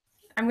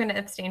 I'm going to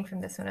abstain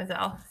from this one as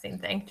well. Same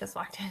thing, just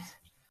walked in.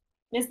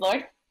 Ms.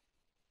 Lord.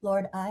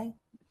 Lord, aye.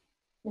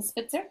 Ms.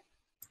 Spitzer.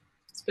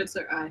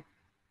 Spitzer, aye.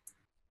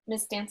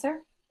 Ms. Stancer.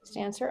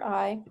 Stancer,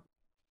 aye.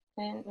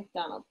 And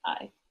McDonald,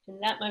 aye.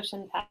 And that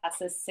motion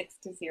passes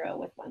 6-0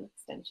 with one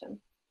abstention.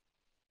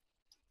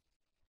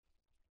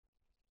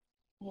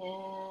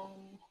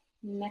 And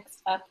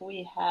next up,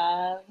 we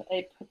have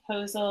a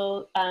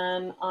proposal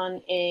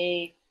on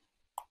a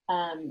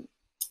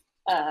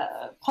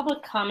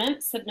public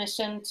comment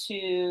submission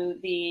to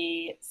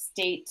the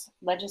state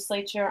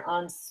legislature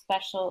on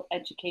special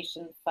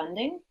education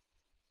funding.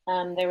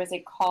 There was a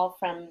call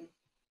from,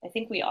 I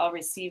think we all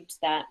received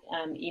that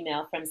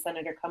email from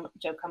Senator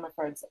Joe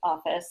Comerford's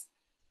office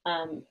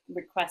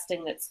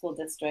requesting that school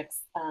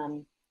districts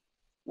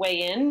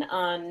weigh in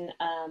on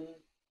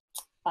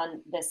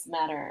this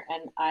matter.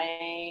 And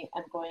I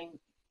am going,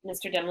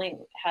 Mr.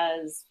 Demling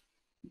has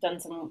done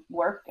some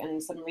work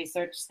and some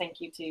research.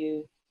 Thank you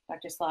to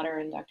Dr. Slaughter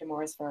and Dr.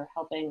 Morris for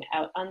helping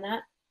out on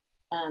that.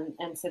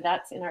 And so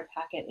that's in our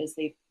packet is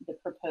the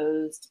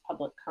proposed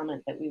public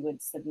comment that we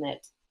would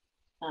submit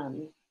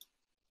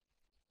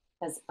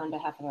as on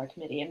behalf of our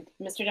committee. And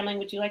Mr. Demling,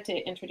 would you like to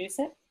introduce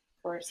it?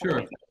 Or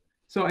sure.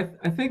 So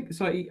I think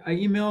so. I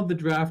emailed the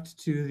draft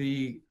to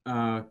the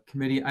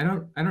committee. I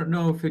don't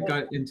know if it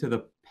got into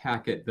the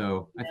packet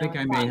though. I think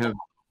I may have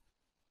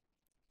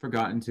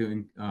forgotten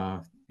to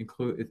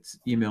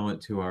email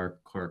it to our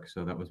clerk.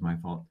 So that was my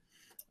fault.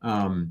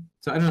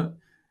 So I don't.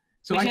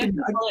 So I can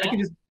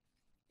just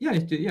yeah.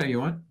 You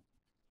want?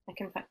 I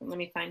can let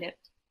me find it.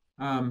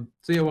 So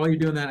yeah, while you're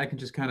doing that, I can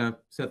just kind of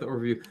set the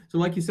overview. So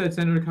like you said,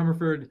 Senator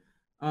Comerford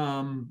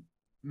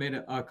made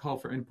a call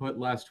for input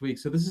last week.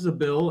 So this is a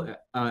bill,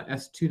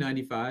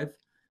 S-295,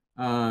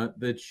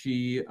 that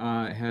she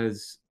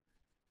has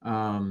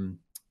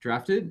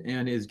drafted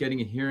and is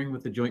getting a hearing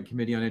with the Joint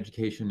Committee on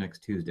Education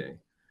next Tuesday.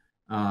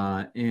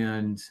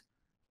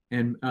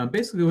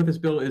 Basically what this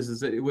bill is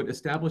that it would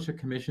establish a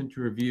commission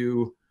to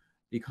review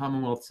the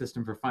Commonwealth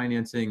system for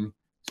financing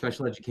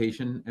special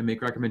education and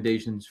make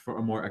recommendations for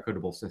a more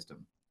equitable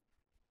system.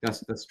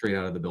 That's straight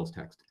out of the bill's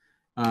text.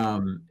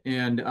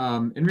 And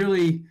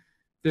really,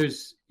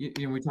 there's,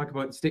 we talk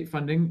about state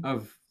funding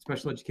of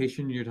special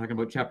education. You're talking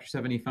about Chapter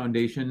 70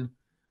 foundation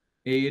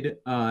aid,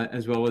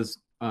 as well as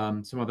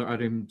some other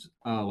items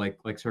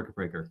like circuit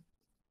breaker.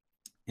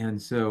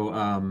 And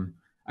so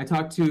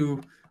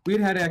we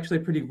had actually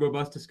a pretty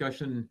robust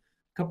discussion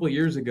a couple of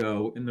years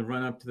ago in the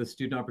run up to the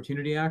Student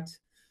Opportunity Act,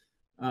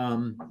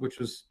 which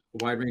was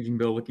a wide ranging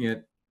bill looking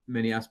at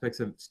many aspects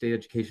of state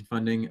education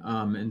funding.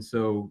 And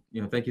so,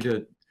 thank you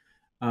to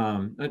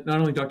not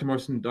only Dr.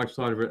 Morrison, Dr.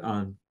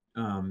 Slaughter,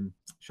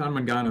 Sean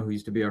Mangano, who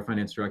used to be our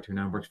finance director,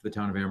 now works for the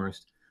town of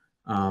Amherst,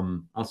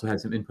 also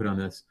had some input on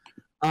this.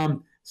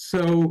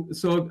 So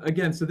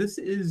this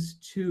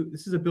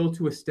is a bill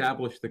to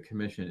establish the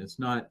commission. It's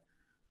not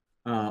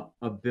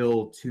a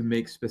bill to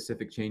make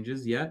specific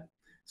changes yet.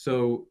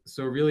 So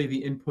really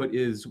the input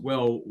is,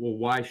 well,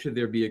 why should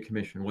there be a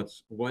commission?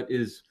 What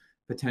is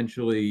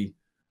potentially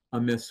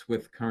amiss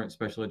with current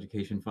special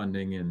education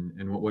funding,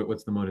 and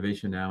what's the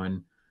motivation now?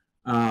 And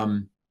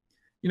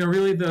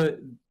really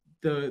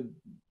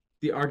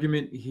the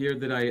argument here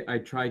that I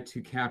tried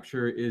to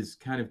capture is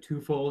kind of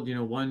twofold.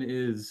 One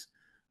is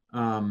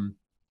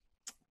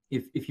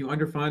if you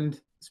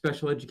underfund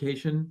special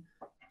education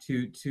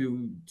to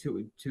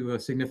a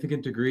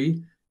significant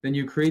degree, then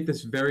you create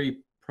this very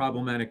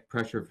problematic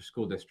pressure for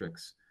school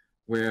districts,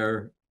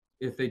 where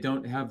if they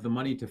don't have the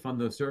money to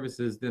fund those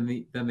services,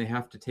 then they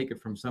have to take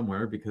it from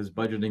somewhere, because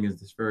budgeting is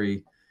this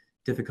very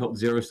difficult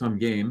zero-sum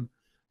game,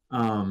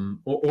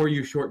 or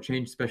you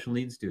shortchange special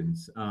needs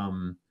students.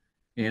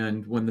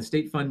 And when the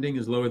state funding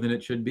is lower than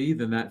it should be,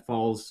 then that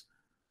falls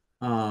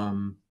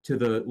to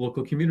the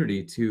local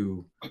community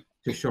to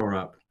shore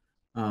up.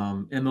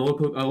 And the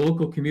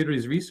local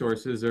community's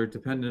resources are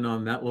dependent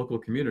on that local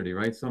community,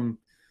 right? Some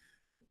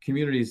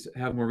communities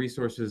have more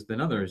resources than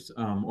others,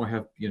 or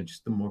have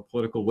just the more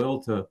political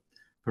will to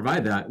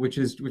provide that, which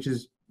is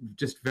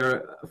just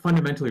very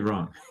fundamentally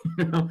wrong.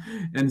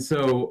 And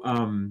so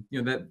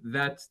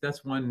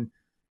that's one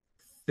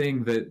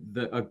thing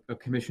that a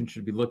commission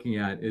should be looking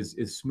at,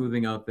 is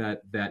smoothing out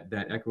that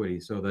equity,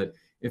 so that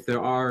if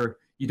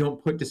you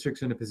don't put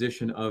districts in a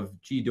position of,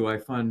 gee, do I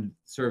fund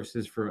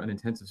services for an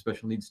intensive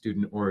special needs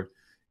student, or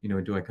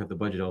do I cut the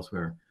budget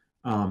elsewhere?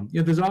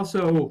 There's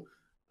also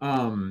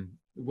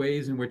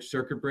ways in which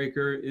circuit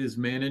breaker is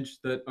managed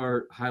that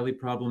are highly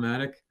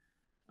problematic.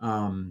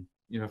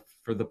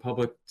 For the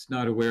public that's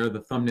not aware,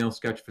 the thumbnail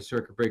sketch for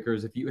circuit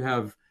breakers, if you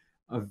have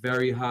a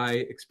very high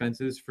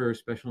expenses for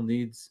special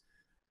needs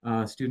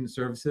student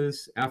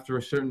services, after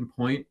a certain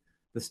point,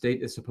 the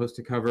state is supposed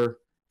to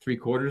cover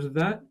 3/4 of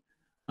that.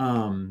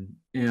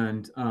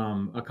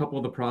 A couple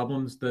of the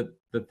problems that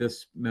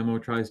this memo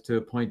tries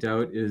to point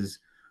out is,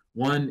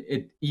 one,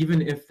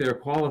 even if they're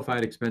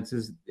qualified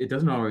expenses, it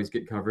doesn't always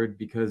get covered,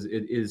 because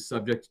it is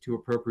subject to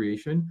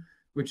appropriation,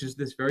 which is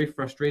this very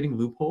frustrating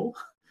loophole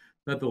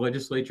that the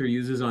legislature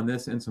uses on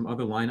this and some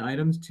other line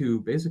items to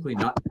basically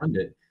not fund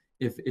it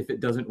if it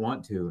doesn't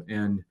want to.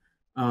 And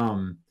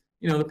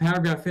the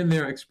paragraph in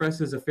there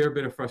expresses a fair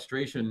bit of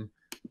frustration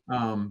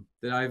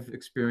that I've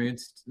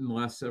experienced in the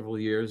last several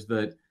years,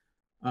 that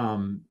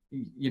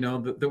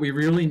that we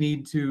really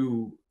need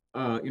to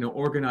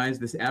organize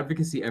this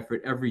advocacy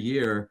effort every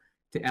year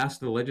to ask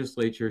the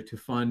legislature to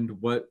fund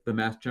what the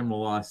Mass General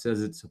Law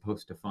says it's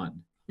supposed to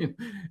fund.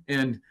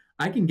 And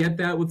I can get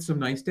that with some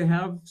nice to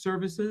have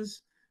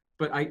services,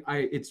 but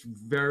it's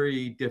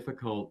very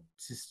difficult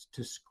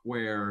to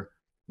square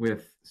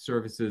with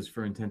services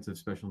for intensive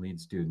special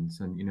needs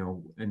students, and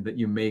that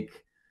you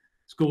make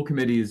school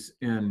committees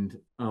and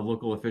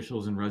local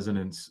officials and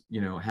residents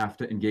have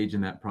to engage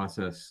in that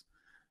process.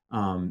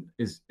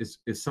 It's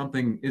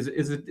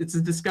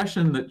a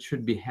discussion that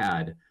should be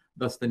had,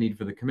 thus the need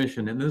for the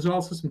commission. And there's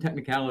also some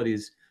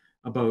technicalities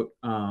about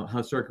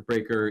how circuit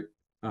breaker,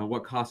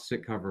 what costs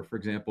it cover. For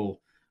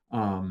example,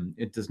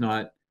 it does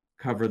not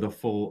cover the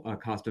full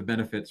cost of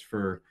benefits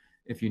for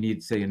if you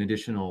need, say, an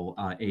additional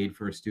aid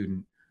for a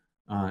student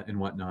and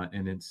whatnot.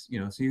 And it's,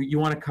 so you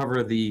want to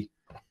cover be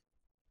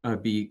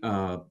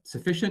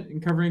sufficient in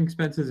covering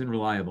expenses and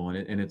reliable,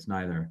 and it's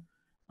neither.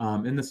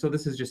 So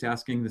this is just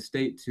asking the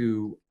state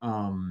to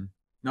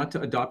not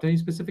to adopt any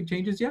specific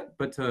changes yet,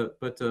 but to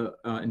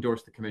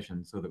endorse the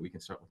commission so that we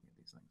can start looking at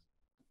these things.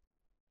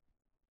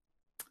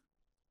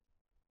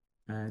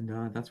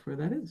 And that's where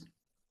that is.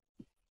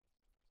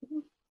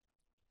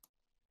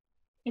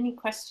 Any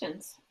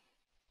questions?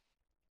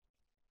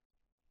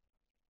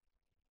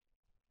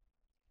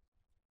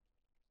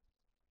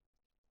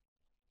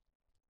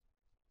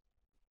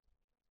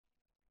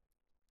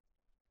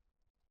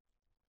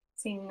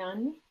 Seeing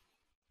none.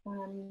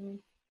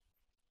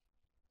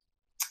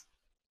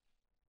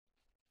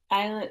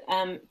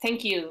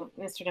 Thank you,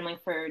 Mr. Demling,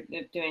 for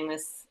doing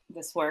this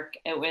work.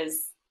 It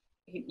was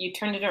you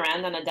turned it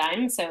around on a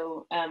dime,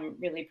 so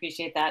really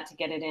appreciate that to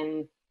get it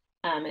in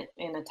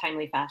a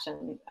timely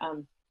fashion.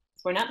 So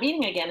we're not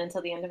meeting again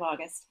until the end of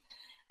August.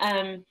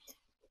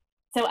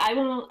 So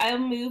I'll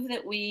move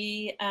that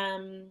we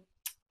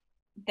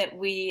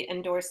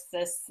endorse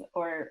this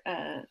or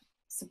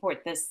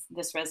support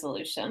this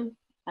resolution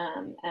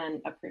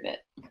and approve it.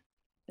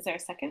 Is there a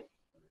second?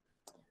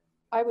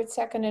 I would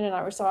second it, and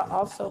I was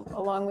also,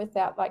 along with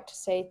that, like to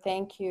say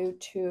thank you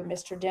to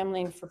Mr.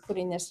 Demling for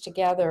putting this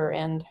together.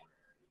 And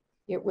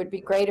it would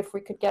be great if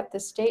we could get the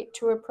state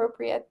to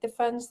appropriate the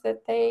funds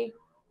that they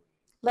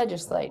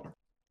legislate. Is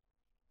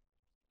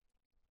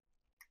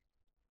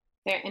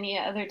there any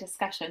other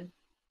discussion?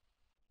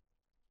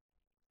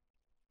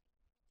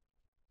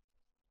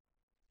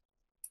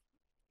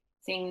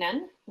 Seeing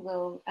none,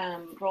 we'll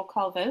roll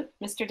call vote.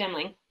 Mr.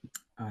 Demling.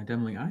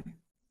 Demling, aye.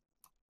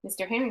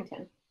 Mr.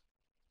 Harrington.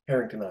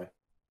 Harrington, aye.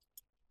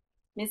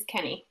 Ms.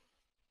 Kenny.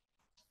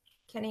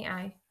 Kenny,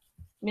 I.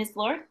 Ms.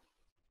 Lord.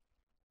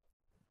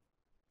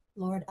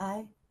 Lord,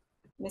 I.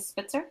 Ms.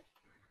 Spitzer.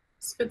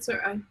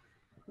 Spitzer, aye.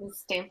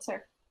 Ms.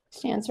 Stancer.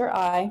 Stancer,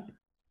 aye.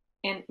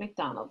 And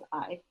McDonald,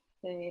 aye.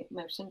 The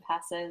motion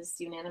passes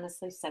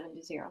unanimously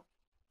 7-0.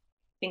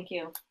 Thank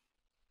you.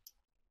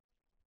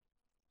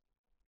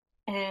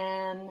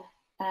 And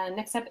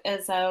next up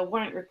is a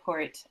warrant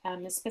report.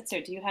 Ms.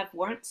 Spitzer, do you have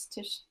warrants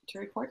to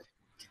report?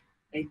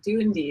 I do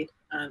indeed.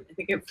 I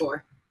think I have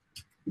 4.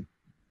 All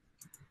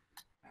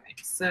right.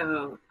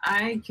 So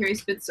I, Carrie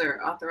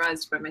Spitzer,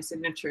 authorized by my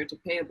signature to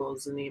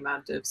payables in the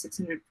amount of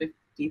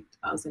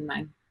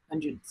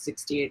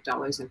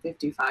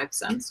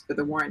 $650,968.55 for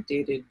the warrant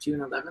dated June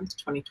 11th,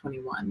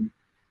 2021.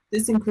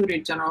 This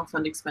included general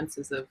fund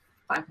expenses of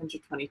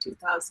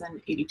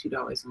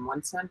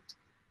 $522,082.01,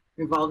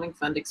 revolving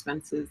fund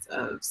expenses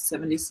of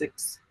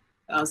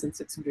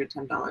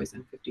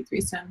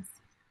 $76,610.53,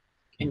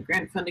 and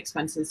grant fund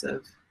expenses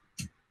of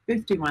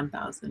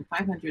 $51,500.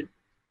 I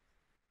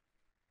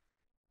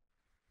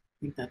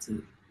think that's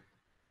it.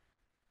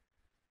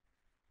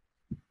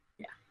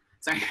 Yeah,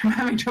 sorry, I'm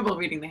having trouble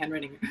reading the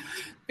handwriting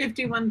here.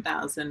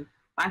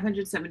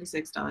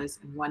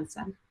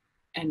 $51,576.01,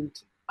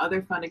 and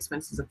other fund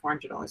expenses of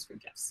 $400 for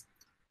gifts.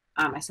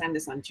 I signed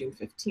this on June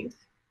 15th,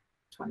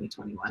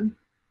 2021.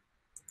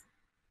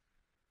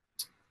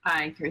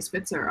 I, Carrie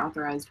Spitzer,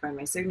 authorized by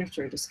my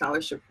signature to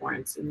scholarship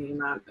warrants in the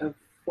amount of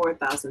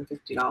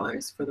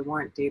 $4,050 for the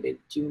warrant dated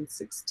June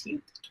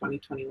 16th,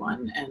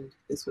 2021, and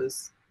this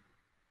was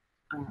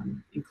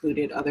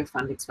included other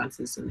fund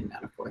expenses in the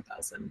amount of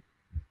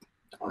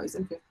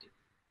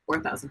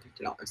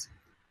 $4,050.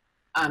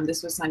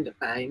 This was signed up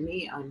by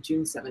me on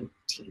June 17th,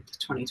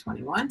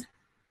 2021.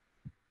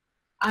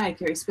 I,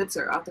 Carrie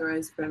Spitzer,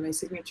 authorized by my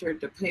signature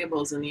to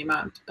payables in the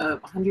amount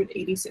of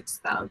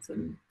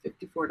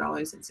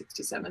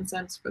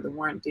 $186,054.67 for the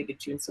warrant dated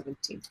June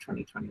 17th,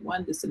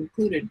 2021. This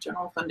included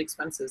general fund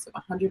expenses of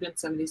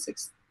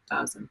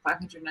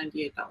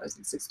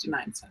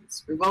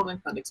 $176,598.69, revolving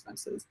fund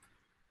expenses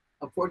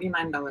of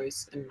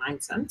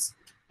 $49.09,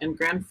 and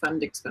grant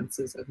fund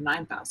expenses of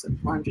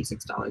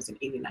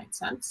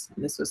 $9,406.89.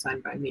 And this was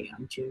signed by me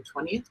on June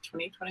 20th,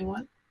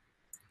 2021.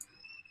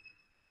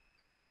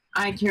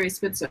 I, Carrie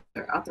Spitzer,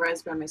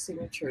 authorized by my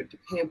signature to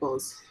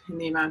payables in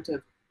the amount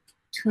of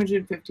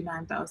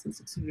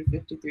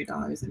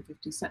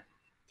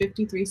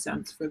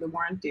 $259,653.53 for the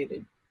warrant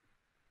dated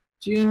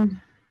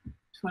June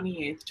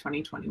 28th,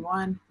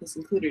 2021. This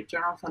included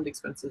general fund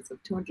expenses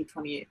of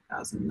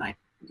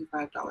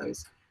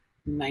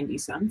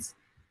 $228,095.90,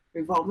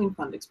 revolving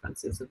fund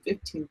expenses of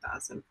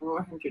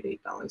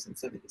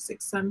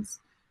 $15,408.76,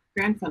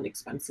 grant fund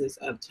expenses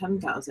of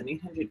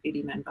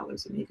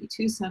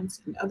 $10,889.82,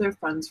 and other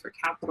funds for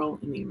capital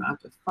in the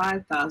amount of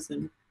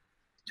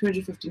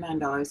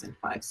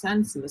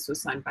 $5,259.05. And this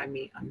was signed by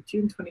me on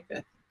June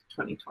 25th,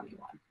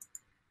 2021.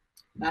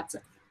 That's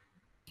it.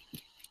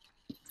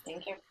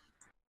 Thank you.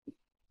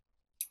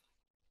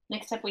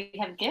 Next up, we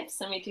have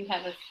gifts, and we do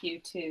have a few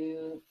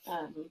to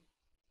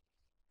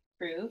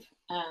approve.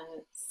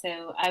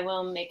 So I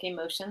will make a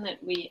motion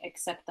that we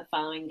accept the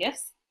following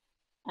gifts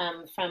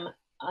from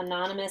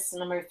Anonymous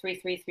number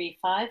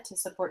 3335 to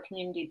support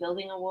community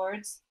building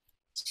awards,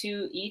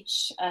 2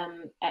 each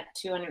at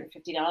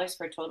 $250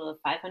 for a total of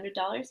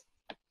 $500.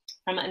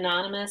 From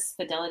Anonymous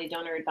Fidelity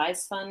Donor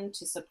Advised Fund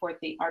to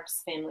support the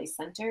ARPS Family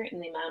Center in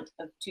the amount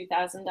of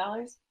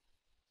 $2,000.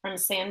 From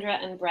Sandra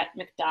and Brett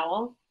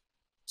McDowell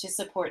to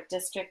support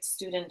district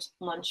student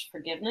lunch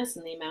forgiveness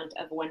in the amount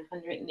of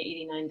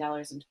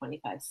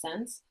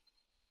 $189.25.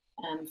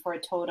 For a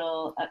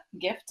total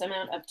gift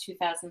amount of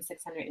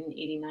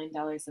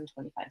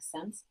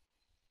 $2,689.25.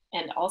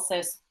 And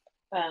also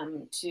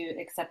to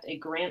accept a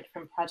grant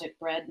from Project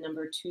Bread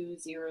number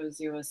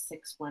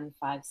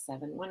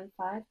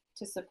 200615715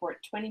 to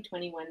support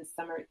 2021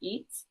 Summer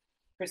Eats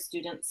for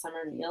student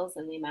summer meals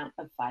in the amount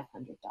of $500.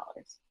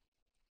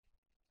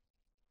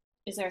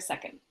 Is there a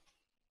second?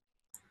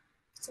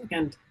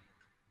 Second.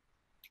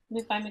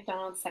 Moved by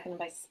McDonald, seconded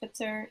by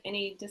Spitzer.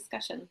 Any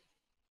discussion?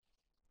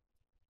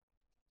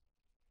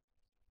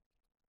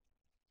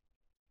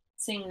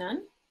 Seeing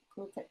none,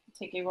 we'll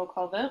take a roll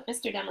call vote.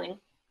 Mr. Demling,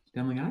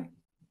 Demling, aye.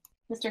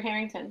 Mr.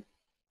 Harrington,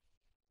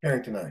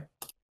 Harrington, aye.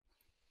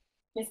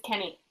 Ms.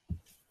 Kenny,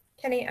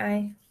 Kenny,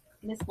 I.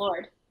 Ms.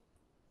 Lord,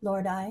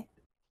 Lord, I.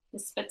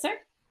 Ms. Spitzer,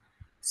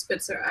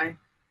 Spitzer, aye.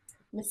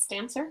 Ms.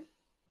 Stancer,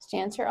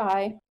 Stancer,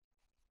 aye.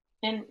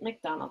 and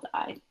McDonald,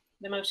 aye.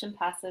 The motion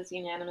passes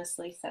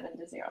unanimously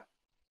 7-0.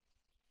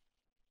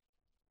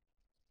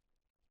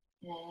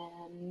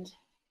 And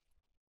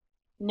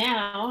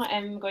now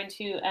I'm going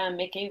to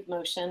make a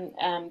motion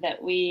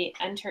that we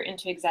enter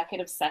into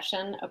executive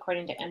session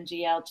according to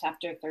MGL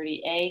Chapter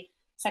 30A,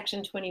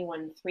 Section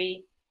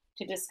 21(3),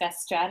 to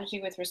discuss strategy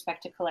with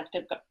respect to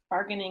collective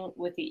bargaining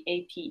with the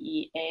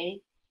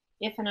APEA,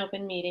 if an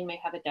open meeting may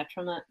have a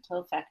detrimental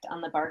effect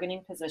on the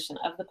bargaining position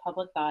of the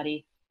public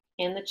body,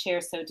 and the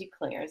chair so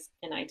declares,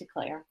 and I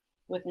declare,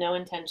 with no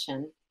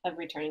intention of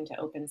returning to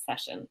open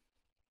session.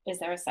 Is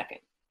there a second?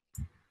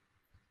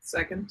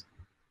 Second.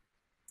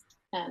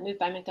 Moved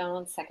by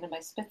McDonald, seconded by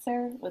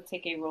Spitzer. We'll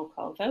take a roll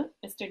call vote.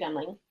 Mr.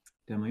 Demling,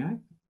 Demling, aye.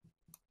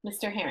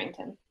 Mr.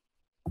 Harrington,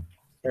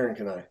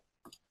 Harrington, aye.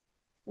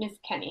 Ms.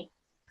 Kenny,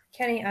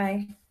 Kenny,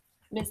 I.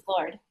 Ms.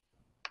 Lord,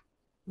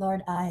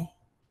 Lord, I.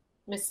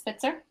 Ms.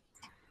 Spitzer,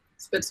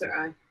 Spitzer,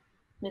 aye.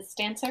 Ms.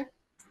 Stancer,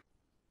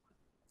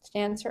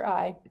 Stancer,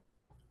 aye.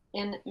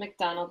 and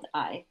McDonald,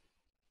 aye.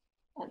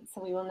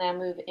 So we will now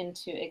move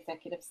into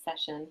executive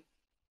session.